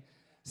saying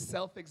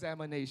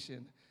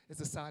self-examination is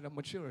a sign of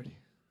maturity.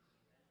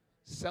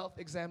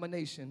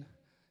 Self-examination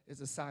is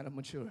a sign of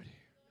maturity.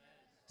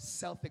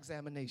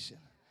 Self-examination.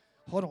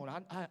 Hold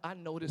on, I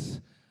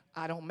notice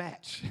I don't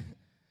match.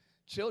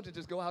 Children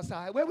just go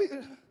outside.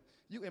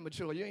 You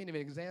immature. You ain't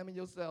even examine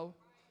yourself.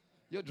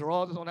 Your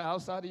drawers is on the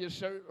outside of your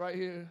shirt right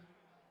here.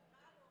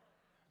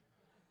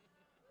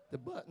 The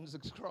buttons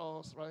is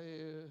crossed right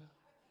here.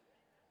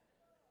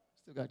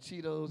 Still got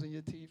Cheetos in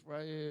your teeth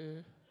right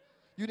here.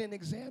 You didn't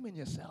examine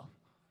yourself.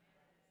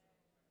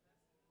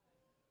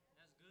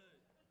 That's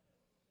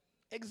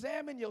good.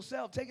 Examine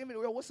yourself. Take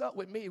inventory. What's up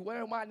with me?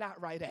 Where am I not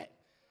right at?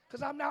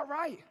 Because I'm not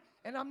right,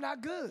 and I'm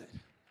not good.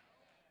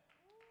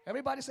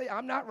 Everybody say,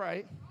 I'm not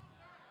right.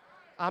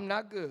 I'm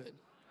not good.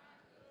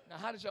 Now,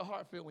 how did your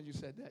heart feel when you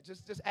said that?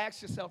 Just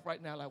ask yourself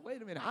right now, like,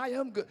 wait a minute, I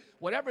am good.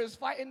 Whatever is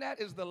fighting that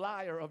is the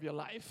liar of your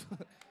life.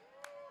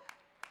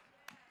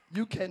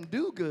 You can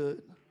do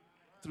good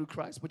through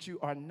Christ, but you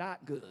are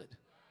not good.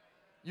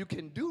 You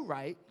can do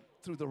right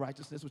through the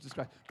righteousness which is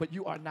Christ, but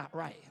you are not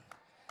right.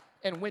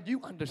 And when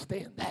you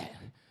understand that,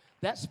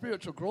 that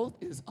spiritual growth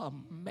is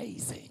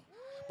amazing.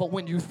 But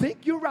when you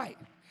think you're right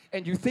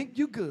and you think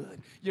you're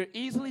good, you're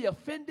easily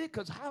offended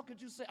because how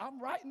could you say,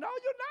 I'm right? No,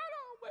 you're not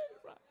always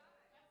right.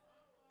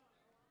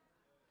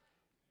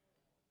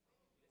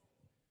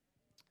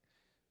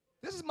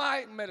 This is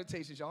my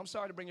meditation, y'all. I'm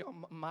sorry to bring you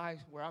on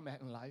where I'm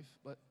at in life,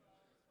 but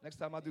next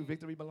time I do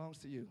Victory Belongs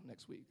to You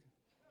next week.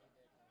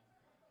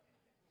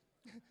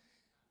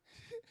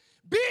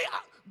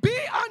 Be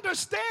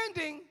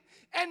understanding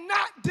and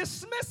not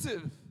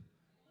dismissive.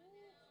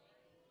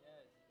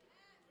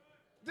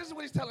 This is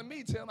what he's telling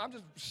me, Tim. I'm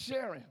just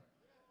sharing.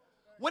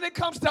 When it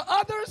comes to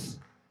others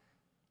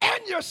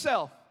and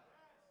yourself.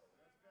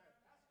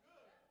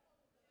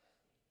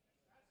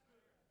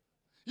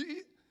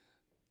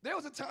 There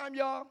was a time,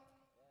 y'all,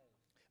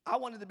 I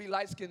wanted to be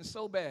light-skinned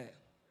so bad.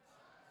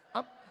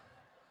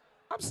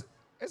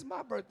 It's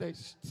my birthday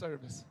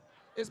service.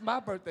 It's my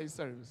birthday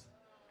service.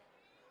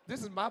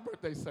 This is my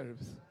birthday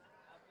service.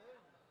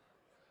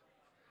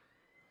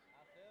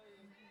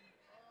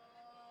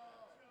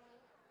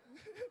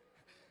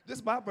 This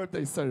is my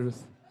birthday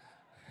service.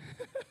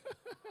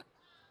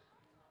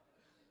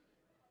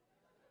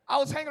 I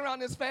was hanging around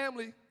this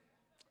family.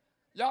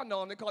 Y'all know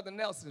them. They called the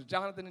Nelsons,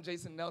 Jonathan and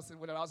Jason Nelson,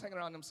 whatever. I was hanging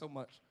around them so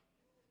much.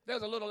 They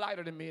was a little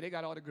lighter than me. They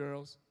got all the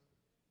girls.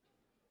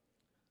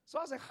 So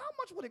I was like, how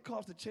much would it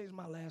cost to change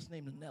my last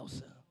name to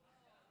Nelson?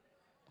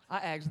 I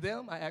asked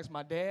them. I asked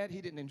my dad.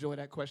 He didn't enjoy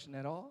that question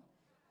at all.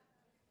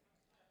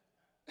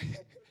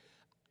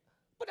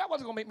 But that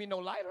wasn't going to make me no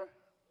lighter.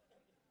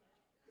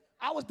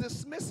 I was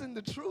dismissing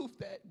the truth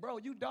that, bro,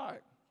 you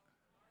dark.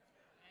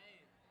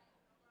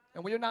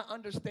 And when you're not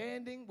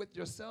understanding with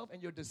yourself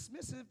and you're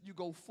dismissive, you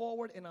go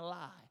forward in a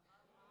lie.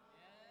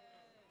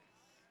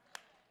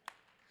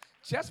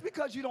 Just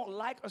because you don't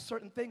like a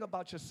certain thing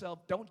about yourself,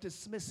 don't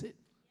dismiss it.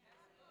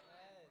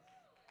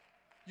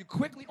 You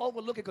quickly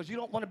overlook it because you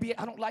don't want to be it.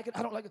 I don't like it.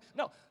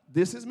 No,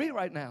 this is me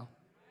right now.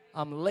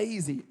 I'm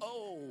lazy.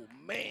 Oh,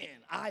 man,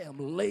 I am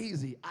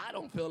lazy. I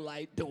don't feel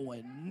like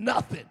doing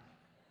nothing.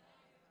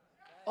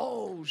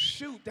 Oh,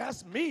 shoot,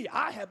 that's me.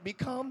 I have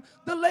become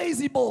the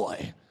lazy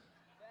boy.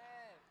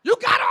 You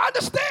got to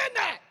understand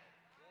that.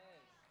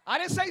 I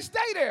didn't say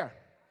stay there.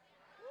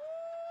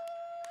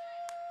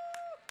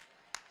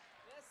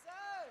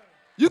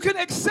 You can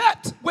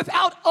accept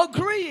without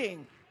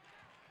agreeing.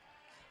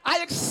 I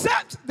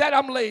accept that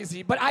I'm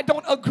lazy, but I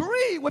don't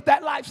agree with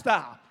that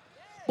lifestyle.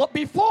 But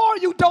before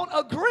you don't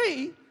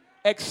agree,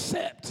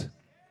 accept.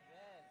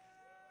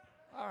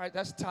 All right,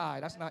 that's Tye.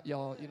 That's not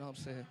y'all, you know what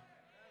I'm saying?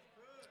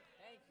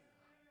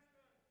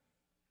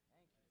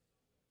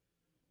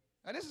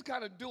 And this is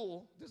kind of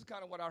dual. This is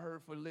kind of what I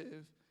heard for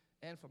Liv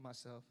and for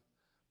myself.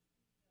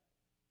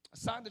 A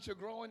sign that you're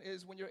growing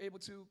is when you're able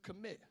to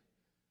commit.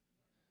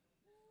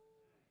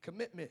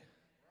 Commitment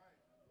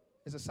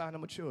is a sign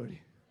of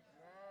maturity.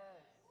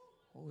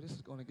 Oh, this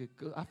is going to get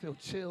good. I feel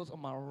chills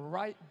on my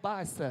right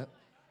bicep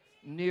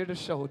near the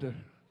shoulder.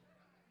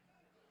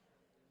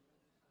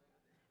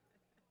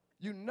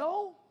 You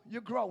know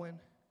you're growing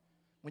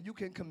when you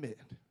can commit.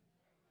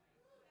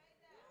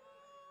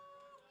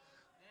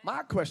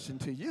 My question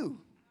to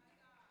you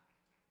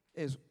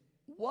is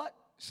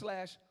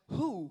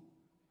what/who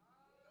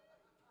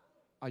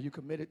are you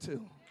committed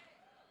to?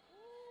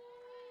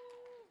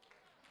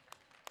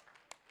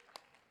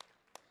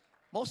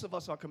 Most of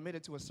us are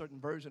committed to a certain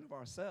version of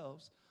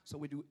ourselves, so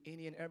we do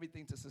any and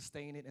everything to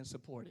sustain it and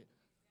support it.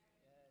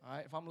 All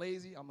right, if I'm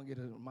lazy, I'm going to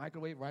get a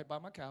microwave right by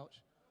my couch.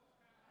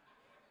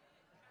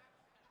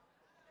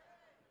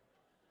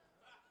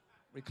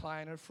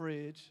 Recliner,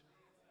 fridge.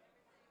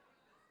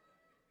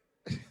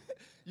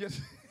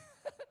 Yes,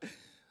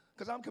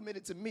 because I'm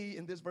committed to me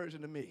in this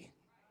version of me.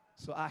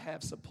 So I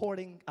have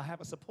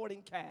a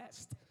supporting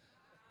cast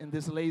in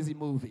this lazy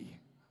movie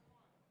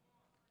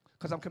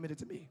because I'm committed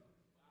to me.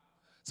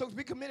 So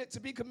to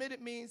be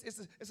committed means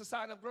it's a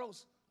sign of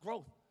growth.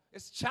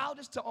 It's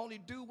childish to only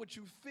do what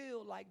you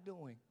feel like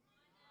doing.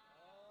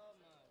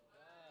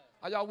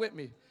 Are y'all with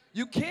me?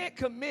 You can't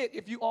commit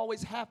if you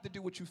always have to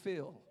do what you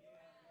feel.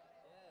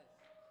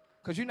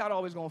 Because you're not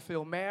always going to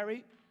feel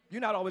married.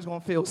 You're not always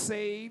going to feel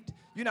saved.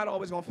 You're not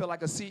always going to feel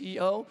like a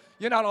CEO.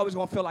 You're not always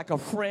going to feel like a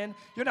friend.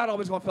 You're not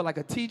always going to feel like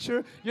a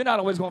teacher. You're not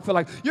always going to feel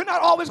like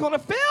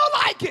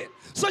it.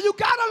 So you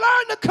got to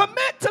learn to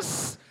commit to,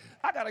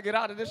 I got to get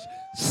out of this,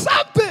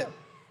 something.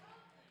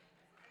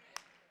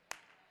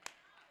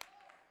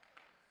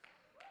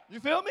 You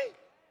feel me?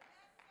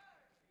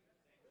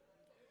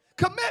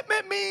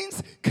 Commitment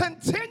means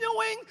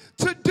continuing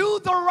to do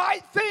the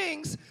right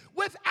things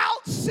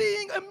without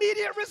seeing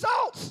immediate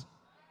results.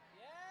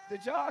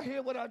 Did y'all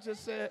hear what I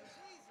just said?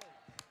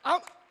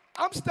 I'm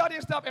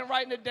studying stuff and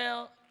writing it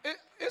down.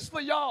 It's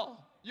for y'all.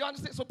 You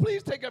understand? So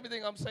please take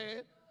everything I'm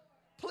saying.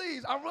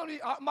 Please,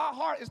 my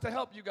heart is to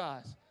help you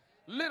guys.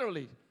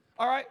 Literally.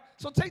 All right?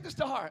 So take this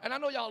to heart. And I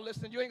know y'all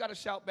listening. You ain't got to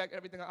shout back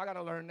everything. I got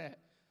to learn that.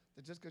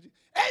 Just because you,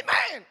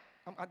 amen!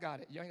 I got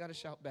it. You ain't got to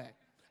shout back.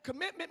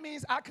 Commitment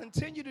means I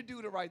continue to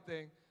do the right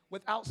thing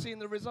without seeing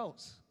the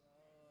results.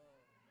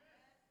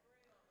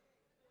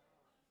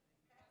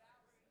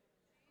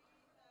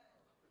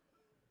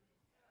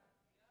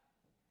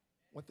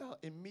 Without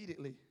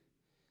immediately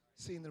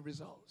seeing the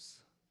results.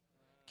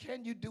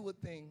 Can you do a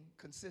thing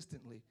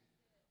consistently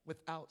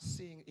without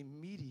seeing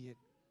immediate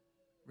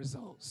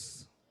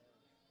results?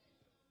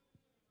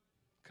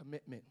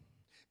 Commitment.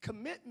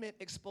 Commitment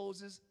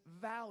exposes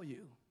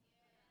value.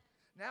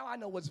 Now I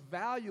know what's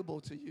valuable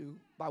to you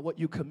by what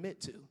you commit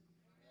to.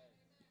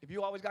 If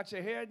you always got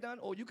your hair done,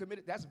 or you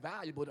committed, that's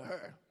valuable to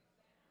her.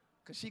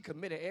 Because she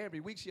committed every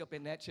week. She up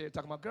in that chair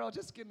talking about, girl,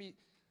 just give me.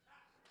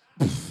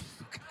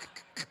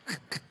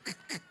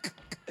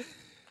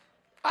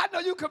 I know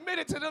you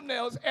committed to them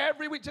nails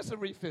every week. Just a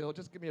refill.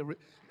 Just give me a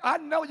I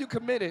know you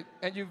committed,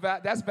 and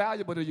that's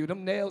valuable to you.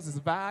 Them nails is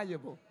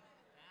valuable.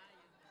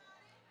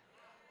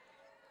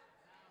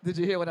 Did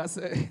you hear what I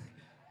said?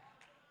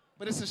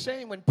 But it's a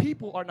shame when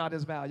people are not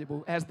as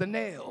valuable as the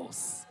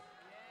nails.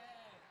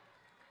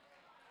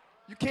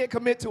 You can't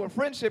commit to a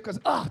friendship because,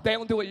 they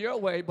don't do it your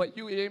way, but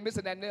you ain't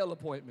missing that nail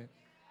appointment.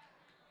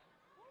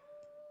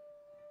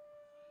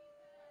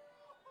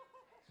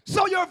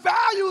 So your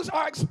values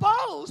are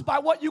exposed by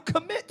what you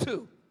commit to.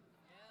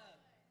 Yeah.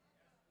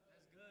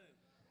 That's good.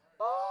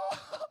 Oh.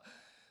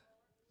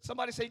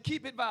 Somebody say,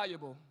 keep it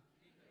valuable.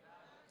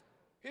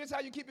 Here's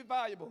how you keep it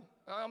valuable.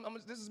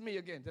 This is me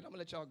again. Then I'm going to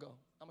let y'all go.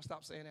 I'm going to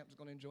stop saying that. I'm just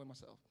going to enjoy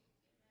myself.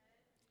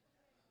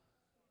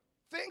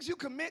 Things you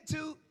commit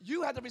to,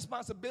 you have the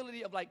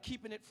responsibility of like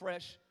keeping it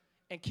fresh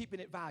and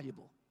keeping it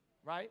valuable,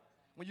 right?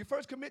 When you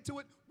first commit to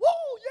it, woo,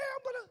 yeah,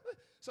 I'm going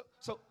to.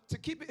 So to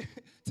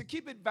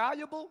keep it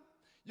valuable,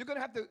 you're going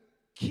to have to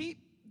keep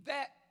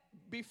that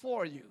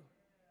before you.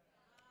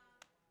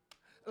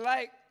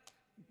 Like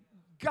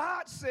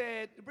God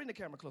said, bring the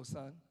camera close,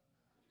 son.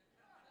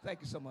 Thank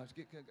you so much.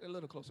 Get a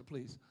little closer,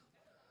 please.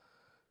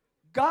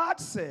 God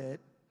said,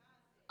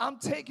 I'm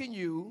taking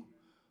you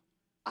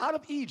out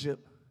of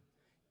Egypt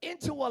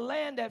into a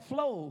land that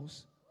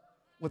flows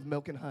with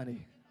milk and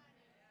honey.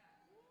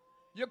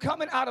 You're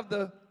coming out of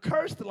the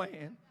cursed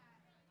land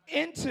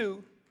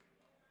into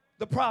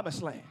the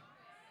promised land.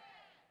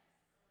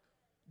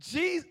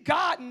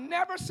 God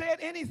never said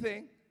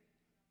anything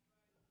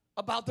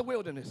about the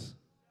wilderness.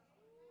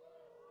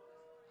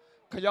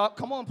 Can y'all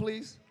come on,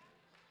 please?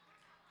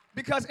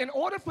 Because in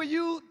order for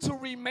you to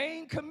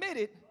remain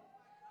committed,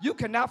 you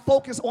cannot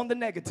focus on the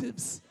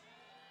negatives.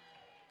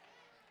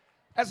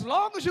 As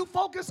long as you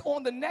focus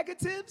on the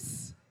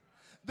negatives,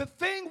 the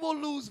thing will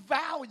lose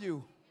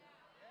value.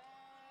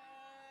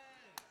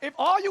 If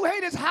all you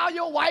hate is how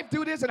your wife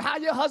do this and how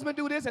your husband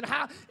do this and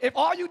if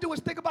all you do is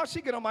think about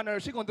she get on my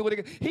nerves, she gonna do it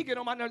again, he get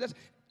on my nerves,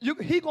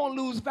 he gonna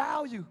lose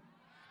value.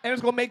 And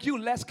it's gonna make you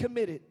less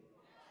committed.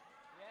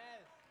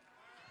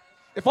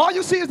 If all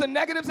you see is the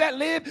negatives that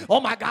live,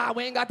 oh my God,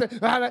 we ain't got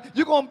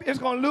the, it's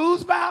gonna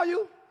lose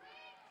value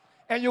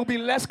and you'll be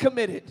less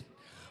committed.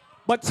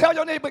 But tell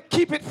your neighbor,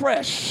 keep it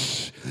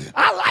fresh.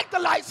 I like the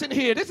lights in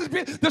here. This is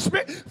the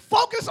spirit.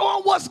 Focus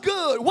on what's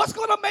good. What's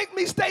going to make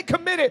me stay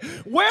committed?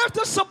 Where's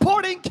the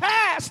supporting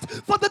cast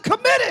for the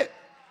committed?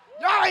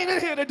 Y'all ain't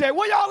in here today.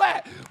 Where y'all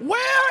at?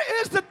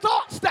 Where is the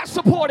thoughts that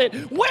support it?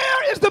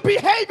 Where is the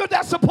behavior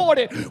that support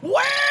it?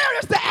 Where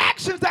is the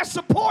actions that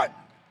support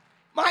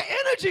my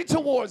energy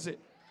towards it?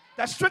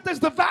 That strengthens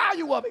the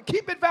value of it.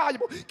 Keep it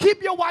valuable.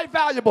 Keep your wife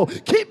valuable.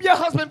 Keep your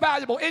husband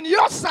valuable in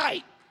your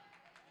sight.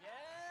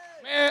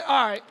 Man,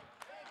 all right.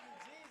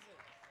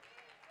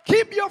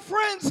 Keep your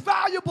friends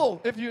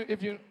valuable if you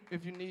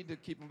need to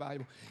keep them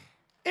valuable.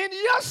 In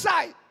your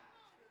sight.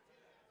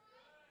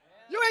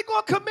 You ain't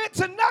going to commit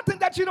to nothing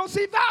that you don't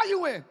see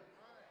value in.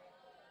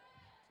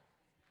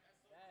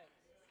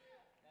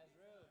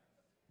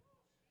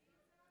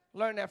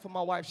 Learned that from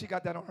my wife. She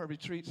got that on her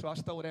retreat, so I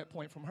stole that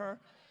point from her.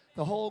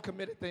 The whole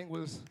committed thing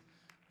was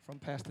from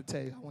Pastor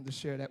Tye. I wanted to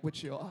share that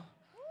with y'all.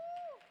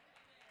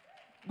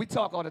 We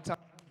talk all the time.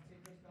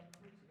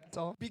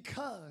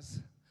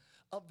 Because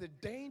of the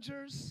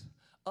dangers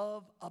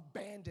of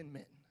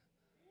abandonment.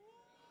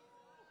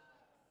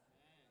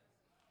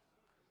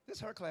 This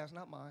is her class,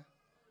 not mine.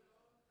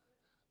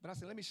 But I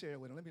said, let me share it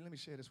with them. Let me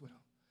share this with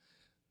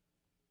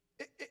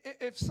them.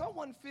 If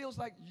someone feels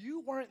like you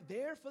weren't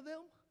there for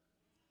them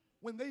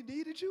when they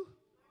needed you,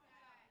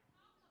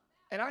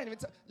 and I ain't even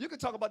you can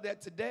talk about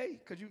that today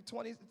because you're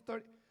 20,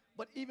 30,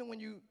 but even when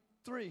you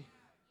 3.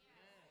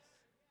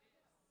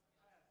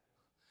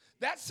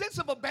 That sense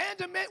of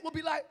abandonment will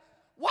be like,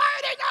 why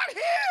are they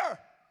not here?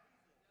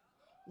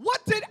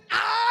 What did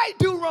I I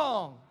do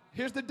wrong?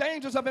 Here's the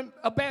dangers of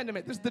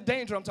abandonment. This is the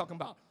danger I'm talking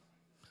about.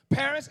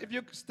 Parents, if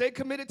you stay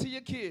committed to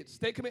your kids,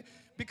 stay committed,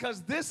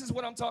 because this is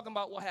what I'm talking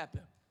about will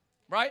happen,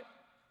 right?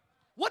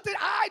 What did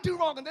I do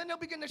wrong? And then they'll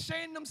begin to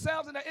shame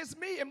themselves, and it's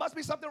me. It must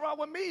be something wrong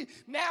with me.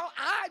 Now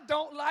I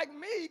don't like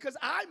me because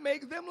I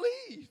make them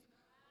leave.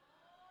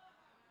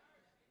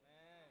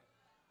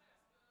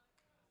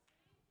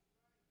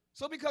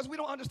 So because we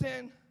don't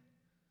understand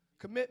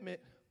commitment,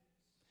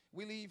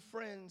 we leave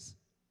friends,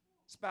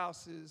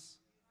 spouses,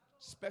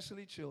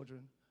 especially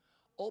children,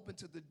 open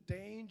to the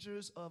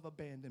dangers of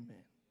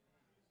abandonment,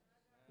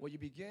 where you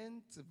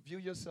begin to view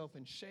yourself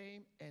in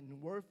shame and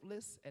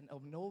worthless and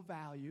of no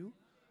value.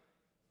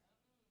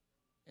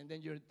 And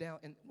then you're down,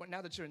 and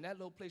now that you're in that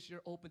low place,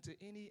 you're open to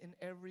any and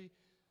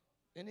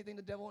anything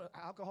the devil,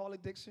 alcohol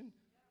addiction,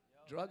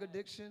 drug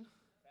addiction,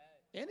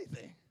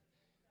 anything.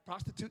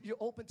 Prostitute, you're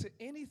open to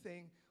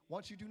anything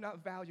once you do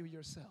not value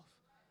yourself.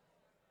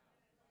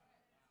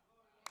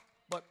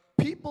 But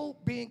people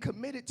being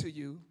committed to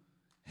you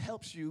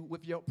helps you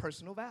with your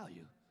personal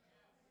value.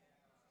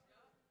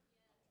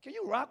 Can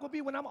you rock with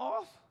me when I'm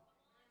off?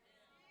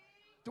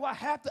 Do I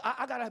have to,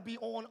 I gotta be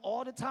on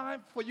all the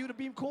time for you to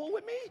be cool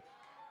with me?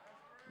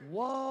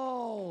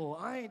 Whoa,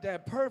 I ain't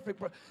that perfect,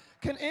 bro.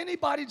 Can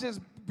anybody just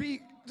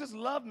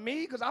love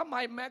me? Because I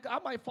might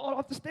fall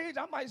off the stage.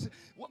 Do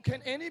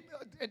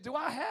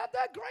I have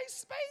that grace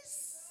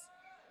space?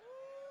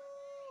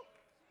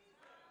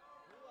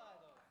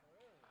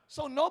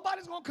 So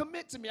nobody's going to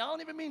commit to me. I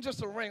don't even mean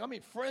just a ring. I mean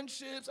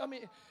friendships. I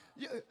mean,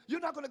 you're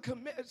not going to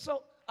commit.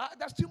 So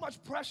that's too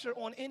much pressure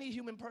on any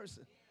human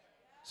person.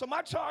 So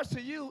my charge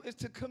to you is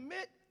to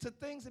commit to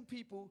things and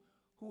people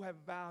who have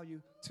value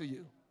to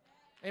you.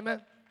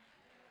 Amen?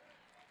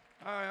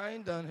 All right, I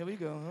ain't done. Here we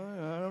go.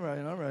 All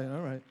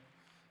right.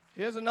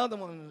 Here's another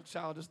one of the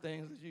childish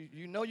things.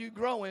 You know you're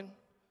growing.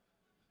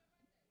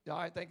 All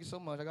right, thank you so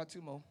much. I got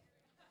two more.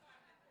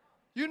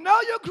 You know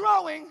you're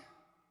growing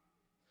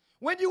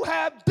when you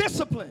have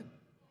discipline.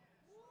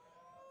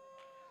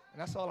 And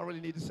that's all I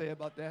really need to say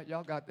about that.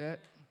 Y'all got that?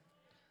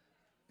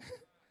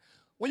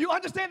 When you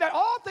understand that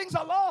all things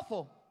are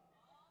lawful.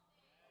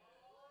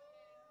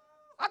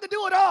 I can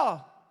do it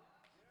all.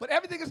 But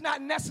everything is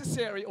not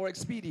necessary or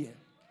expedient.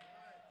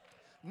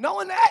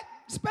 Knowing that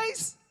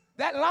space,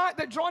 that line,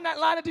 drawing that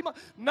line of demon,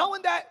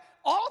 knowing that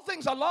all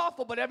things are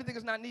lawful, but everything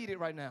is not needed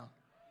right now.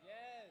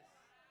 Yes.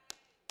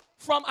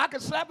 From I can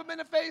slap him in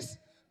the face,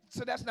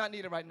 so that's not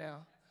needed right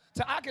now.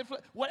 To I can,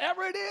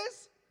 whatever it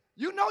is,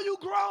 you know you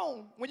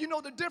grown when you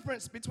know the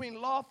difference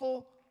between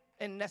lawful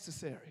and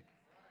necessary.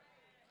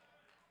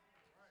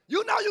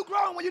 You know you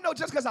grown when you know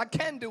just because I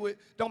can do it,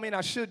 don't mean I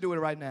should do it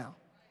right now.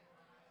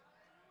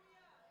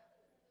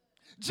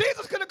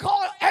 Jesus could have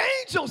called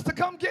angels to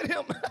come get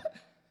him.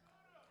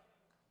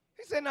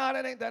 He said, no,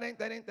 that ain't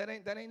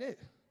it.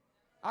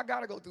 I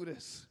got to go through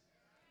this.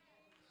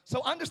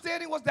 So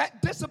understanding was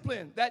that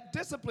discipline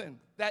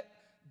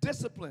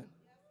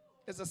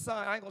is a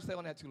sign. I ain't going to stay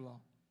on that too long.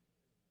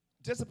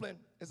 Discipline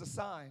is a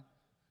sign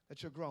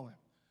that you're growing.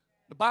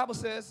 The Bible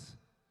says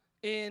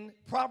in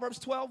Proverbs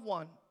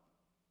 12:1,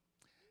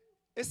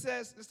 it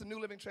says, this is the New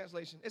Living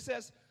Translation, it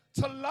says,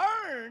 to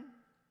learn,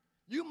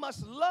 you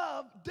must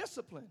love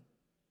discipline.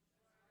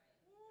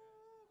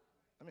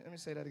 Let me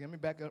say that again. Let me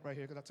back up right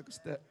here because I took a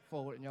step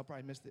forward and y'all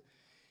probably missed it.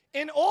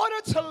 In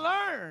order to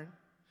learn,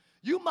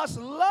 you must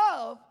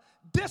love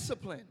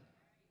discipline.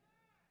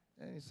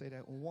 Let me say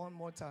that one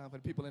more time for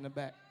the people in the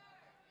back.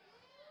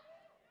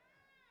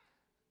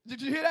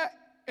 Did you hear that?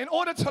 In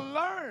order to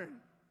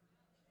learn,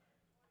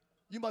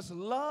 you must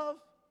love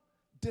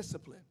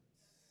discipline.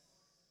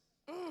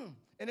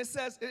 And it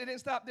says, it didn't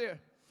stop there.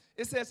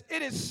 It says,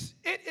 it is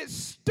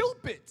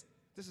stupid.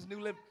 This is New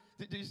Living.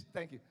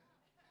 Thank you.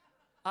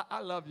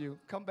 I love you.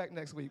 Come back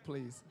next week,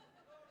 please.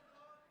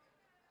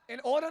 In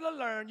order to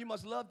learn, you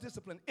must love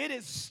discipline. It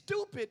is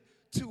stupid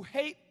to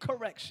hate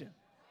correction.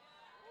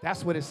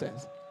 That's what it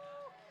says.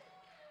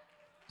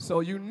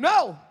 So you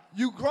know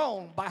you've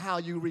grown by how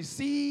you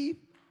receive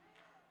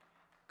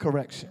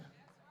correction.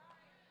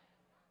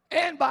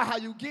 And by how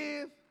you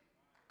give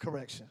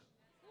correction.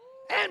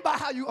 And by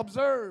how you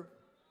observe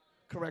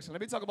correction.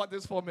 Let me talk about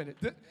this for a minute.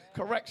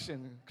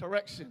 Correction.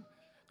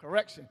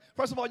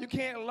 First of all, you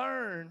can't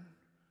learn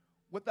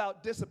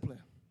without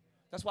discipline.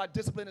 That's why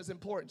discipline is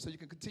important. So you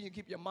can continue to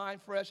keep your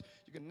mind fresh.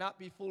 You cannot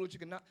be foolish. You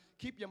cannot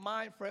keep your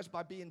mind fresh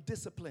by being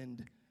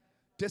disciplined.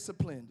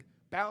 Disciplined.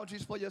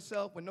 Boundaries for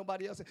yourself when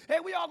nobody else says, hey,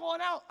 we all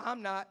going out.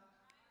 I'm not.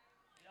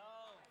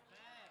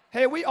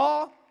 Hey, we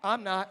all.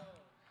 I'm not.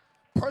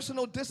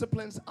 Personal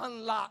disciplines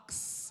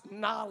unlocks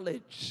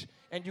knowledge.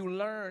 And you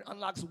learn,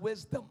 unlocks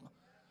wisdom.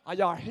 Are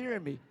y'all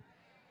hearing me?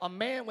 A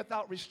man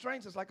without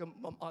restraints is like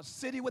a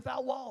city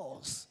without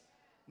walls.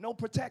 No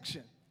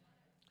protection.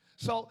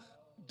 So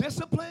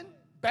discipline,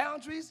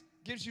 boundaries,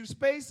 gives you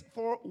space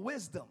for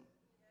wisdom.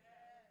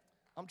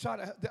 I'm trying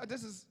to,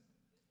 this is,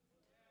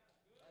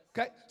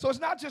 okay? So it's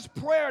not just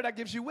prayer that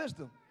gives you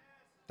wisdom.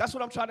 That's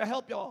what I'm trying to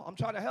help y'all. I'm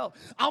trying to help.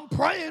 I'm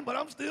praying, but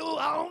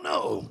I don't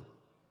know.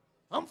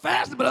 I'm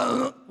fasting,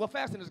 but well,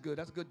 fasting is good.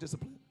 That's a good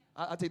discipline.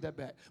 I take that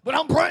back. But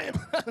I'm praying.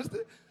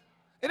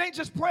 It ain't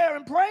just prayer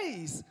and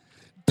praise.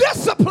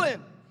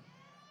 Discipline.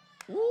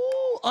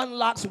 Ooh,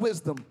 unlocks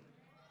wisdom.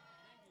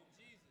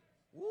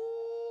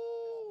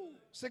 Ooh,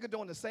 sick of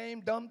doing the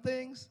same dumb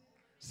things.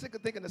 Sick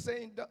of thinking the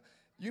same dumb.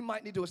 You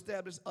might need to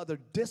establish other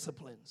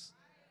disciplines,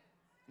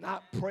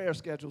 not prayer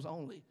schedules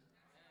only.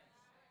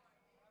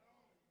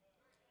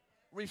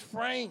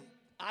 Refrain.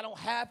 I don't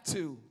have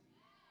to.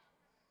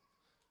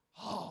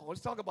 Oh,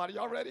 let's talk about it.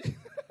 Y'all ready?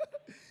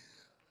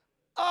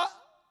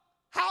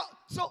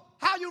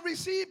 How you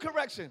receive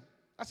correction?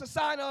 That's a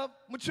sign of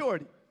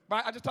maturity,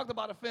 right? I just talked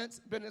about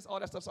offense, bitterness, all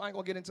that stuff, so I ain't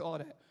gonna get into all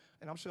that.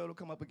 And I'm sure it'll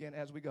come up again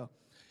as we go.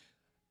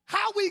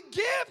 How we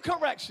give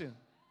correction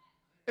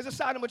is a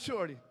sign of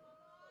maturity.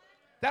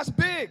 That's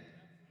big.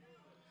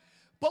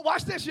 But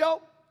watch this,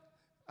 yo.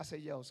 I say,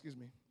 yo, excuse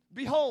me.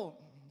 Behold,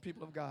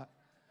 people of God.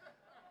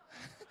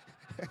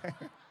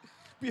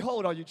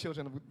 Behold, all you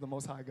children of the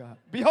Most High God.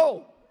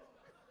 Behold.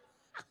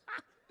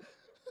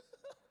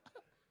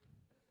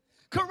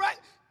 Correct.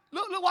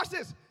 Look, watch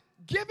this.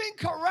 Giving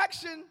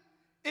correction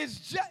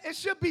it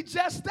should be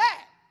just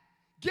that.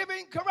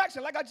 Giving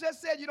correction. Like I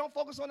just said, you don't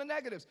focus on the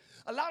negatives.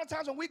 A lot of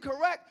times when we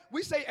correct,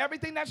 we say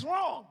everything that's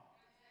wrong.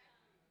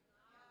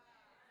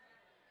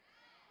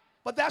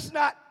 But that's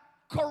not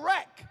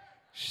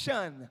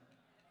correction.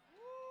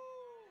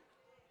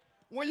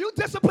 When you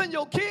discipline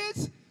your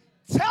kids,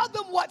 tell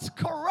them what's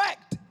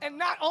correct and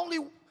not only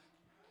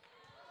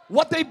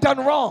what they've done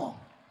wrong.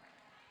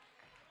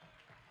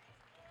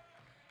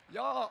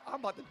 Y'all, I'm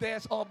about to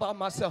dance all by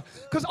myself.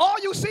 Because all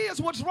you see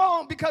is what's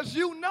wrong because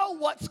you know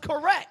what's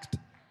correct.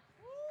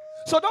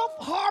 So don't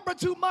harbor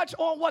too much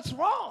on what's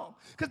wrong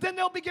because then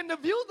they'll begin to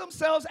view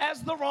themselves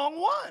as the wrong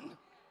one.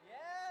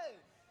 Yes.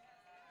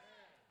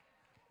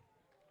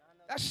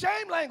 That's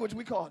shame language,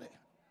 we call it.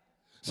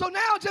 So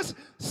now just,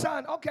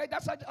 son, okay, I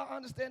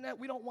understand that.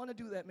 We don't want to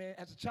do that, man.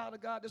 As a child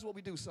of God, this is what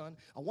we do, son.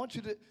 I want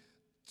you to,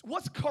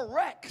 what's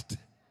correct?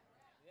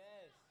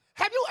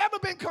 Have you ever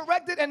been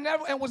corrected and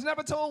was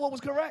never told what was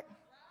correct?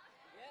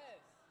 Yes.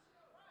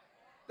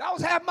 That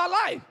was half my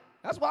life.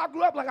 That's why I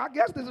grew up like, I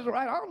guess this is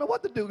right. I don't know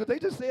what to do because they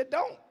just said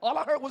don't. All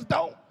I heard was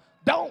don't,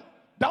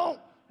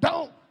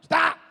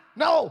 stop,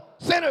 no,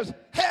 sinners,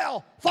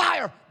 hell,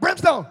 fire,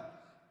 brimstone.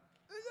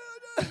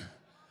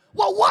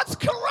 Well, what's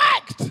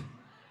correct?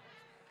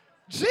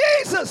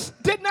 Jesus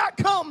did not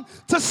come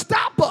to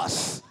stop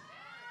us.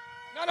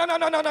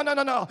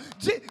 No.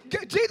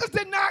 Jesus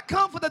did not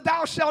come for the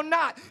thou shalt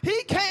not.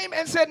 He came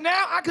and said,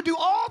 now I can do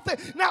all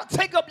things. Now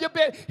take up your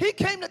bed. He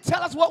came to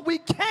tell us what we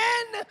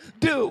can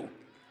do.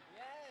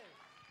 Yes.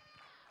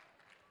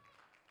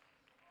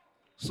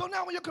 So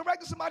now when you're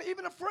correcting somebody,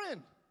 even a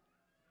friend,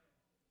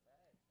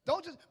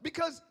 don't just,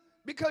 because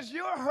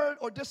you're hurt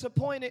or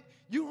disappointed,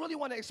 you really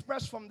want to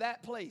express from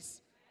that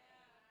place.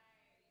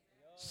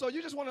 So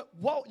you just want to,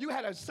 whoa, you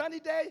had a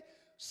sunny day,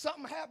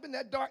 something happened,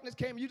 that darkness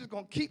came, you're just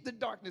going to keep the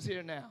darkness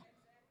here now.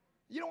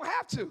 You don't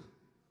have to.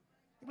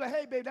 You're like,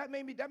 hey, babe, that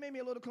made me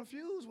a little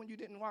confused when you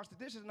didn't wash the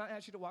dishes, and I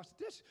asked you to wash the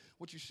dishes.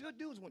 What you should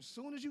do is as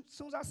soon as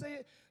I say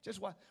it,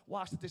 just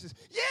wash the dishes.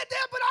 Yeah,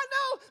 Dad, but I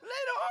know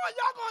later on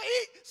y'all going to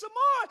eat some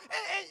more,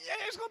 and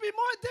there's going to be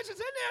more dishes in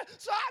there,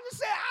 so I just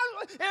said,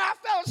 and I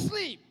fell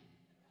asleep.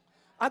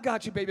 I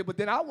got you, baby, but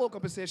then I woke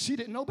up and said she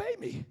didn't obey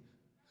me.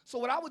 So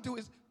what I would do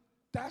is,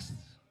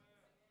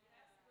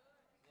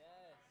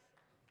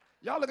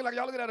 y'all looking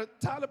at a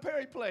Tyler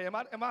Perry play. Am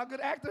I a good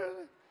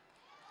actor?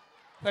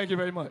 Thank you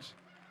very much.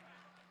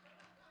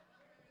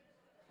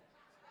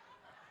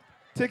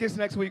 Tickets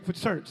next week for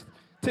church.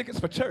 Tickets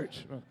for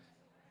church.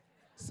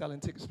 Selling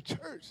tickets for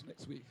church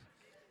next week.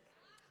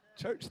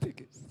 Church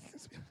tickets.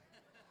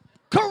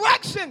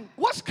 Correction.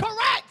 What's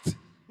correct?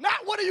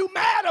 Not what are you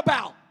mad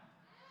about?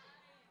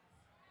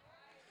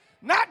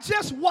 Not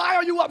just why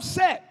are you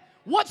upset?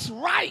 What's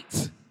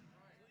right?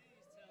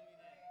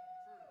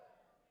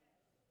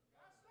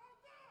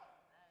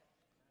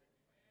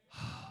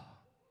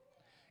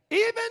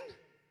 Even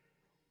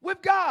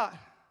with God,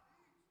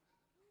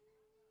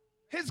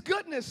 His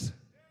goodness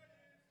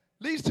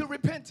leads to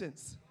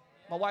repentance.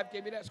 My wife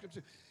gave me that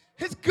scripture.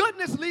 His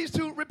goodness leads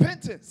to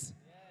repentance.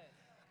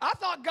 I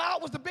thought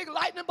God was the big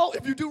lightning bolt.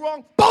 If you do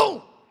wrong,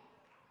 boom.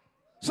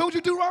 So what you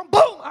do wrong,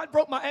 boom. I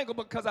broke my ankle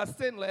because I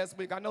sinned last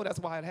week. I know that's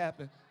why it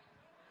happened.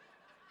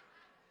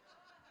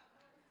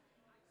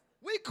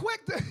 We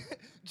quick to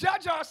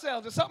judge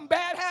ourselves. If something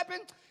bad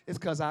happened, it's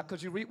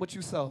because you reap what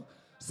you sow.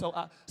 So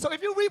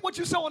if you reap what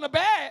you sow on the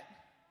bad,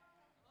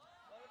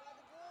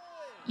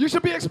 you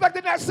should be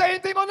expecting that same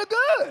thing on the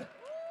good.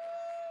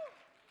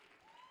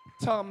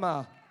 Talking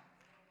about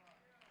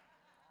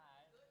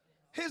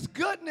His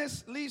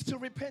goodness leads to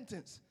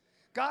repentance.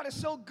 God is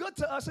so good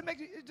to us,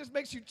 it just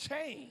makes you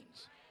change.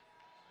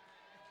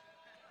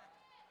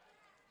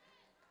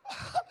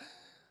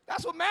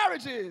 That's what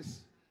marriage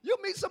is. You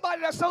meet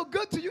somebody that's so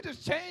good to you,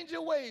 just change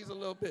your ways a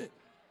little bit.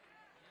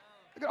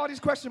 Look at all these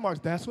question marks.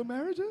 That's what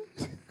marriage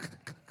is?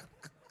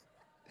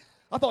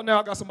 I thought now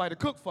I got somebody to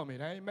cook for me.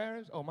 That ain't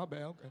marriage? Oh, my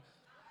bad. Okay.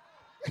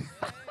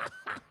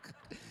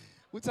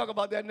 We'll talk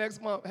about that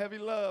next month. Heavy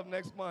love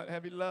next month.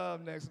 Heavy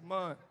love next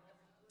month.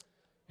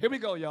 Here we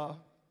go, y'all.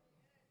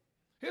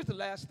 Here's the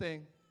last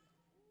thing.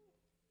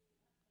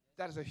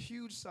 That is a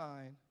huge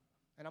sign.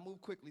 And I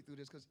move quickly through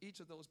this because each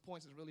of those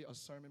points is really a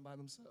sermon by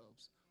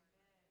themselves.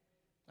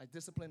 Like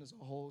discipline is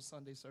a whole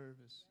Sunday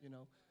service, you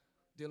know.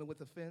 Dealing with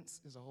offense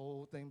is a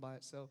whole thing by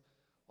itself.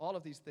 All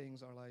of these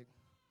things are like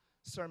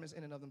sermons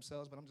in and of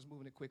themselves, but I'm just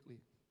moving it quickly.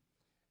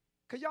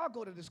 Could y'all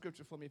go to the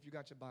scripture for me if you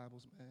got your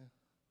Bibles, man?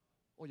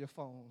 Or your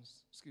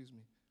phones, excuse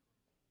me.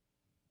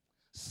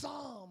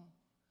 Psalm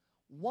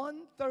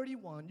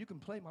 131. You can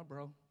play, my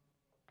bro.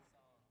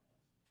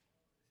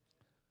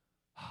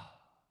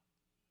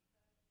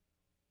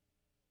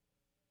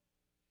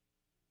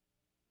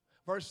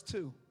 Verse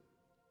 2.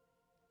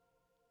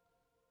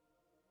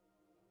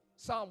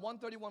 Psalm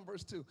 131,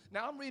 verse 2.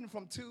 Now, I'm going to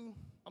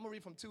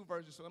read from two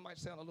versions, so it might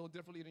sound a little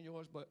differently than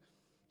yours, but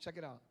check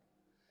it out.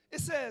 It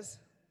says,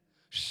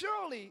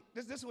 surely,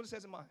 this is what it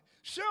says in mine.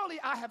 Surely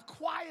I have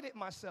quieted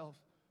myself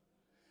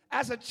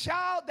as a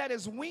child that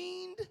is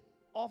weaned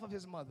off of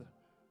his mother.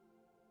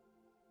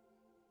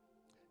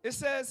 It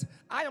says,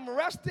 I am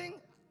resting,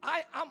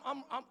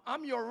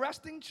 I'm your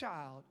resting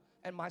child,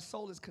 and my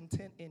soul is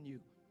content in you.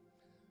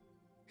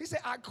 He said,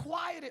 I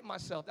quieted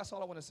myself. That's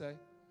all I want to say.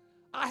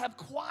 I have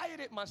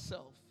quieted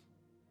myself.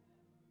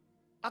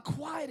 I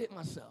quieted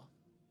myself.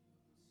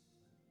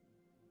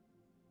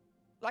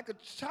 Like a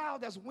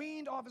child that's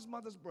weaned off his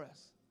mother's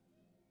breast.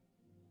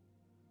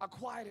 I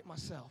quieted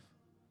myself.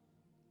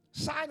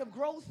 Sign of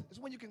growth is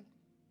when you can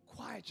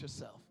quiet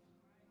yourself.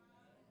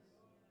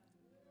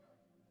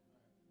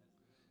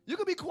 You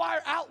can be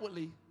quiet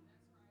outwardly,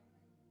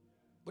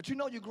 but you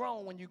know you're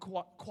grown when you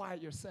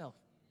quiet yourself.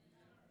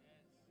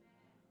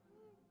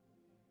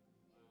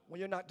 When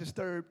you're not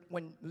disturbed,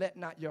 when let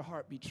not your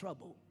heart be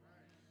troubled.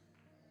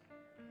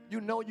 You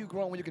know you're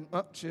grown when you can,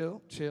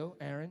 chill,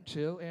 Aaron,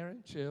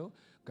 chill.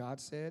 God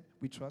said,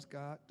 we trust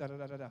God,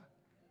 da-da-da-da-da.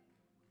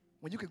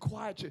 When you can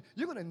quiet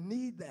you're going to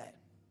need that.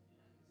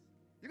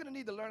 You're going to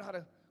need to learn how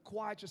to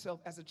quiet yourself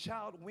as a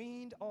child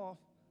weaned off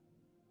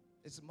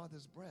its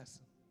mother's breast.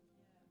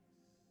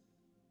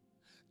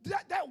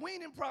 That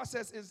weaning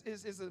process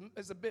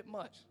is a bit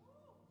much.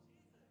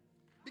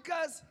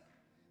 Because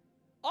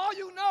all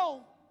you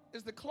know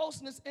is the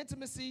closeness,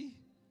 intimacy,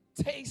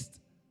 taste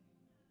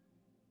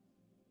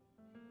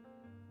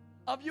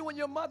of you and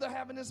your mother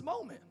having this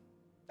moment.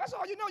 That's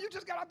all you know. You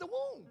just got out the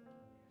womb.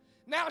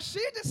 Now she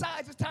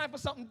decides it's time for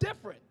something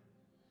different.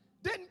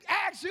 Didn't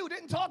ask you,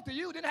 didn't talk to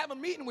you, didn't have a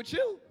meeting with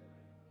you.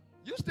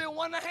 You still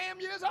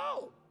 1.5 years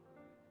old.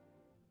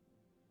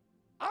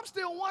 I'm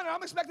still wondering.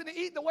 I'm expecting to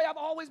eat the way I've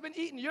always been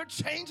eating. You're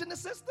changing the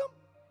system?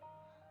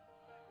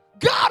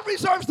 God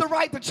reserves the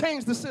right to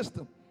change the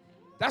system.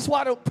 That's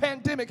why the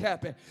pandemic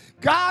happened.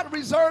 God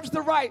reserves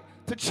the right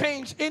to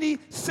change any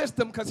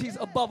system because he's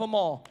above them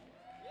all.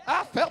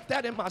 I felt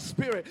that in my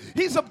spirit.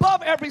 He's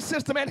above every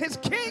system, and his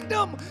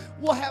kingdom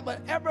will have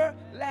an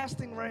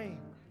everlasting reign.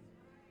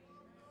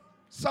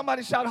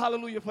 Somebody shout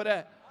hallelujah for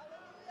that.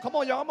 Come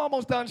on, y'all. I'm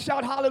almost done.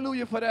 Shout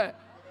hallelujah for that.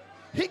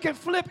 He can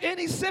flip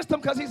any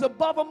system because he's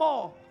above them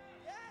all.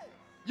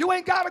 You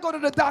ain't got to go to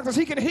the doctors.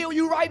 He can heal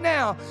you right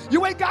now.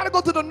 You ain't got to go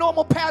to the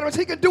normal patterns.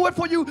 He can do it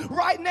for you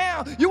right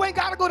now. You ain't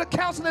got to go to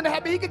counseling to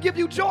have it. He can give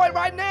you joy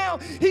right now.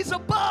 He's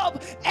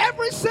above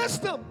every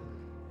system.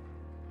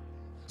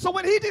 So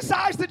when he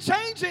decides to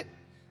change it,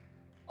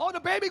 the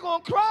baby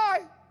gonna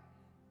cry.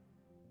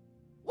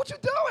 What you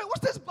doing?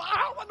 What's this?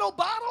 I don't want no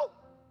bottle.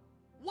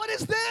 What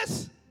is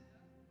this?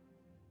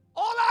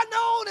 All I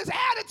know is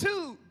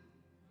attitude.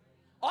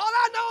 All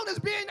I know is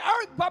being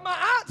irked by my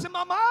aunts and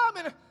my mom.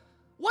 And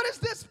what is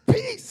this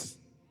peace?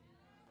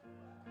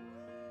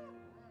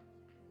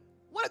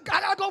 I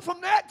gotta go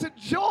from that to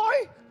joy.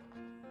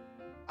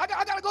 I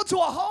gotta go to a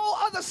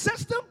whole other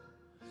system.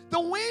 The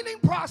weaning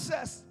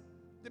process,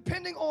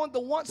 depending on the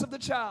wants of the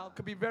child,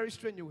 could be very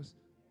strenuous.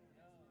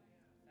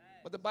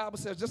 But the Bible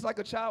says, just like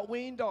a child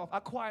weaned off, I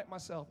quiet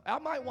myself. I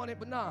might want it,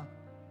 but nah.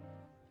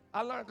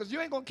 I learned, because you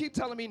ain't going to keep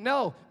telling me,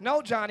 no,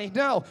 Johnny,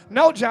 no,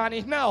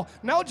 Johnny,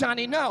 no,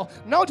 Johnny, no.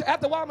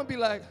 After a while, I'm going to be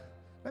like,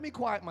 let me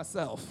quiet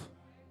myself.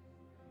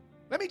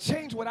 Let me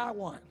change what I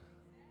want.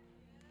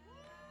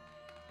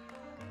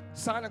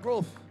 Sign of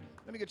growth.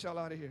 Let me get y'all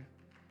out of here.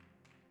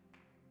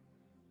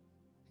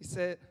 He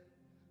said,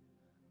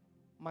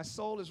 my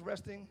soul is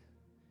resting,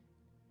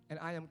 and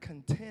I am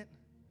content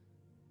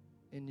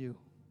in you.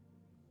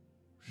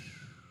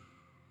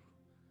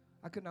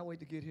 I could not wait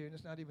to get here, and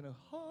it's not even a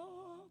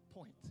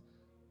point.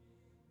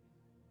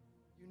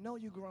 You know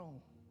you're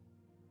grown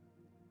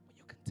when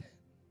you're content.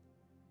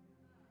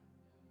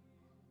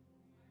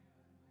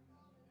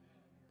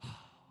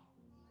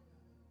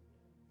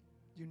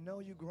 You know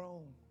you're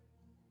grown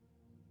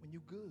when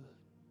you're good.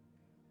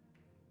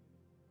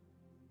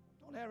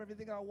 Don't have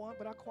everything I want,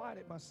 but I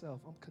quieted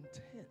myself. I'm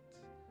content.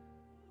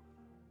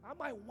 I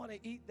might want to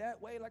eat that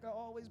way like I've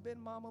always been,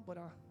 mama, but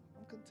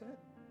I'm content.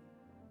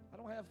 I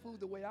don't have food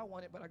the way I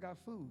want it, but I got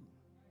food.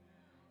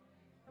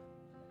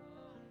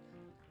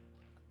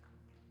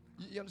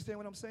 You understand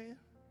what I'm saying?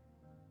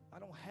 I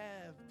don't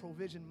have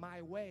provision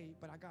my way,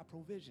 but I got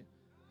provision.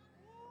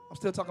 I'm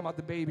still talking about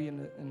the baby and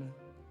the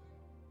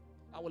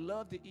I would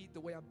love to eat the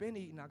way I've been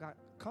eating. I got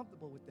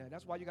comfortable with that.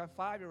 That's why you got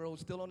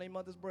 5-year-olds still on their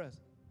mother's breast.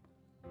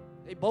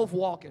 They both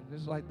walking.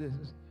 It's like this.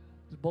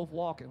 It's both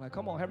walking. Like,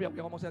 come on, hurry up.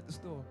 We're almost at the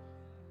store.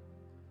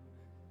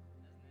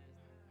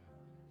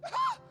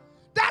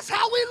 That's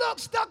how we look,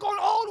 stuck on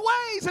old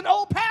ways and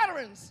old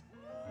patterns.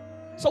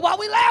 So while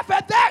we laugh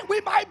at that, we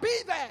might be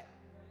that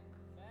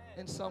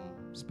in some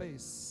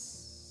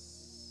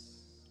space.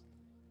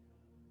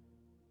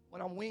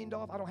 When I'm weaned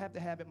off, I don't have to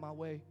have it my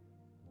way.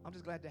 I'm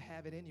just glad to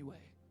have it anyway.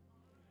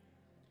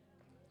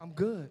 I'm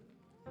good.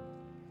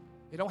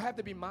 It don't have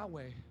to be my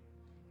way.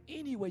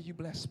 Any way you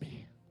bless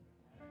me.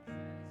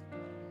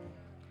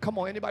 Come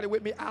on, anybody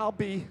with me? I'll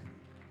be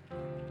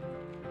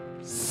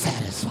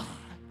satisfied.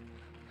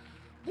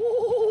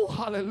 Woo,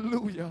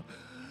 hallelujah.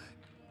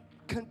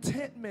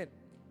 Contentment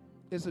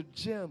is a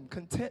gem.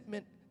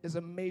 Contentment is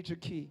a major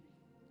key.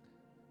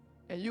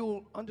 And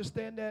you'll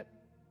understand that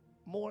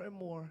more and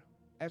more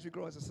as we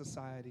grow as a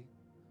society.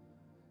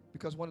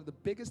 Because one of the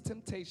biggest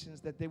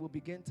temptations that they will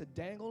begin to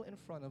dangle in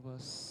front of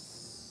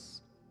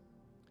us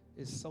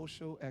is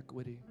social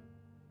equity.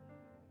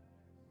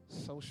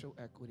 Social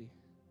equity.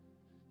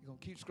 You're going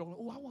to keep scrolling.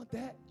 Oh, I want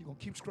that. You're going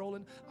to keep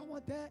scrolling. I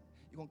want that.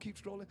 You're going to keep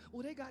scrolling.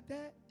 Oh, they got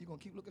that. You're going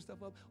to keep looking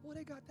stuff up. Oh,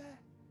 they got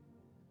that.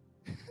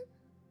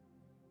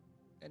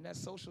 And that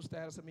social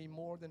status will mean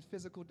more than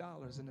physical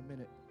dollars in a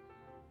minute.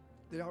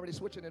 They're already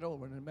switching it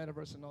over in the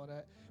metaverse and all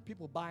that.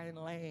 People buying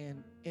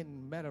land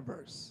in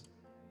metaverse.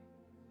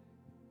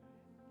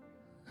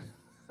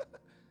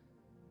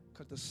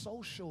 Because the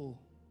social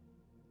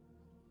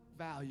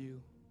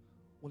value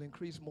will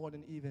increase more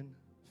than even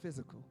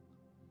physical.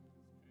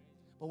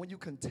 But when you're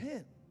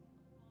content,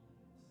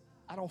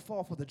 I don't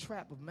fall for the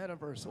trap of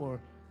metaverse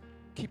or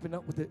keeping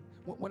up with it.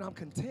 When I'm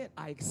content,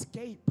 I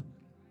escape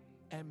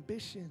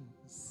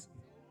ambitions.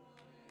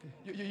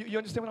 You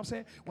understand what I'm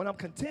saying? When I'm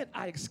content,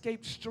 I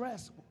escape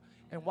stress.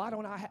 And why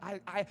don't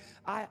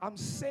I'm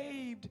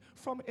saved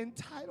from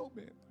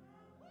entitlement.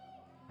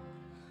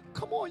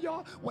 Come on,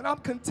 y'all. When I'm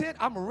content,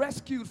 I'm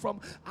rescued from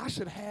I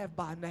should have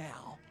by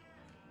now.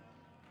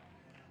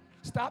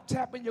 Stop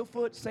tapping your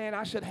foot saying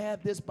I should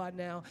have this by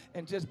now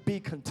and just be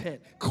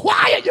content.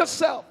 Quiet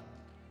yourself.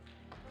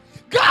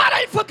 God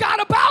ain't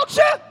forgot about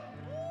you.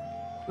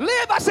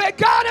 Live, I said,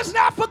 God has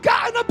not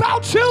forgotten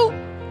about you.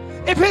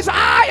 If his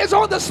eye is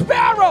on the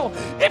sparrow,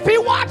 if he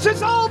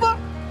watches over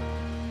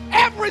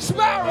every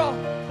sparrow,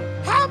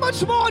 how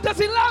much more does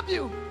he love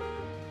you?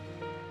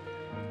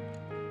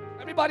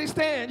 Everybody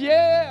stand,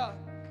 yeah.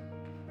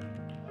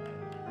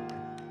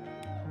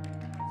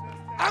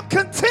 I'm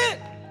content.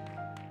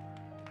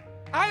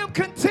 I am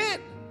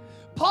content.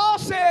 Paul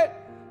said,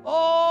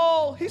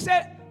 oh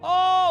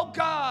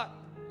God,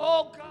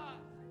 oh God,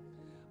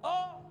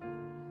 oh.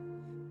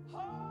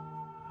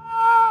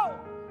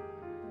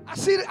 I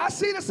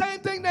see the same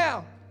thing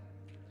now.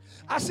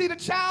 I see the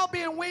child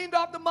being weaned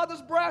off the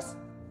mother's breast,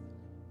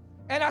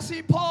 and I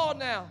see Paul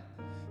now.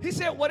 He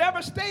said,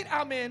 whatever state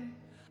I'm in,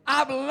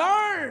 I've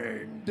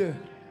learned.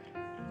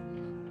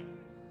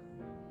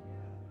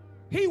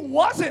 He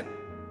wasn't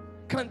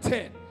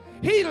content.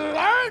 He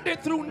learned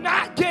it through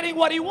not getting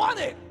what he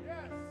wanted.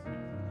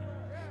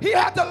 He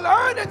had to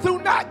learn it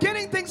through not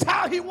getting things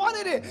how he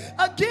wanted it.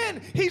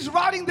 Again, he's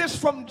writing this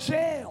from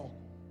jail.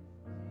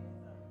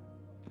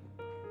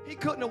 He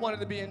couldn't have wanted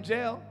to be in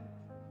jail,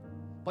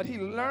 but he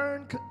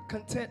learned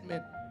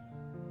contentment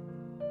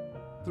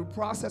through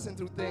processing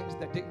through things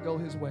that didn't go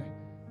his way.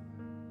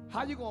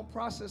 How you going to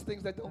process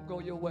things that don't go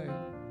your way?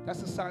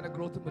 That's a sign of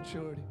growth and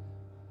maturity.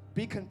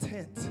 Be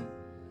content.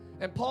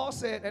 And Paul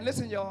said, and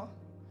listen, y'all,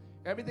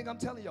 everything I'm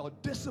telling y'all,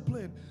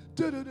 discipline,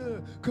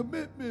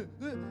 commitment.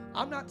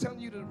 I'm not telling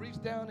you to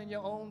reach down in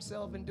your own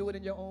self and do it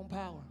in your own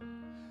power.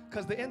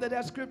 Because the end of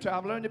that scripture,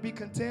 I've learned to be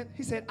content.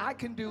 He said, I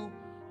can do.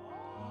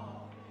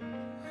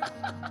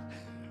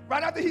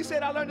 Right after he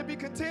said, I learned to be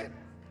content,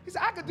 he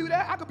said, I could do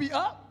that. I could be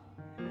up.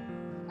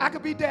 I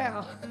could be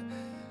down.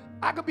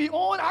 I could be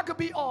on, I could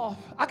be off.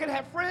 I could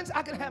have friends,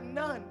 I could have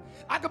none.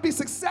 I could be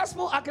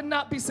successful, I could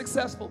not be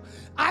successful.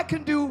 I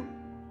can do.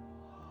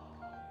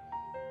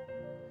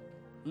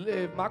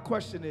 Live. My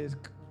question is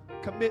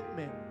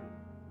commitment,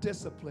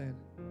 discipline,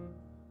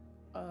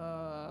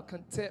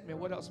 contentment.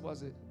 What else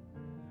was it?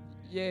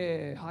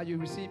 Yeah, how you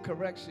receive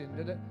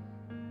correction.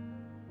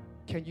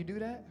 Can you do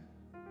that?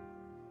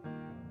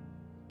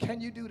 Can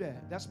you do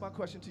that? That's my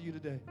question to you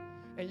today.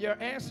 And your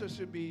answer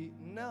should be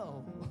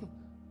no,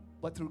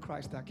 but through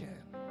Christ I can.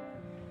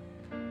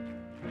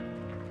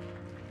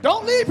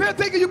 Don't leave here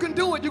thinking you can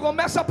do it. You're going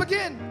to mess up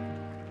again.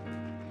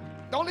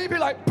 Don't leave here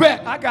like,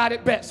 bet, I got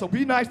it, bet. So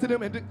be nice to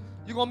them and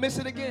you're going to miss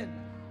it again.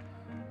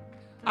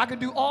 I can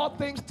do all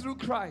things through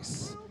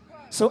Christ.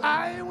 So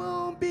I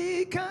will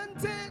be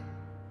content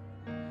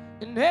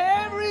in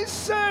every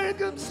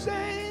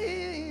circumstance.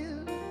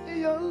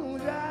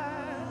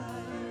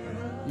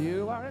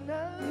 You are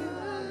enough.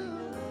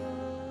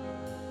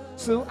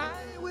 So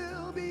I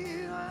will be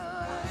content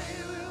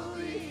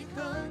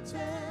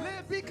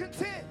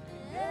content.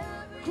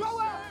 Grow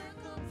up.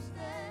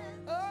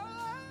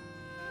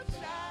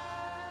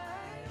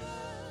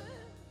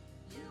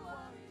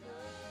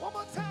 One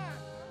more time.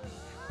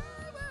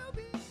 I will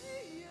be in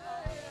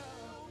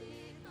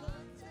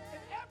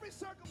every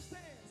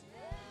circumstance.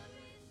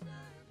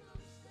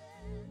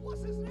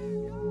 What's his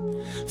name,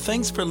 y'all?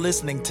 Thanks for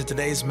listening to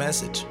today's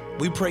message.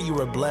 We pray you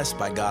were blessed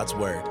by God's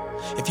word.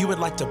 If you would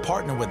like to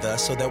partner with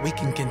us so that we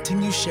can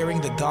continue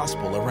sharing the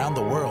gospel around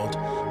the world,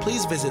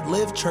 please visit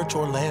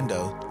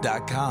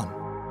livechurchorlando.com.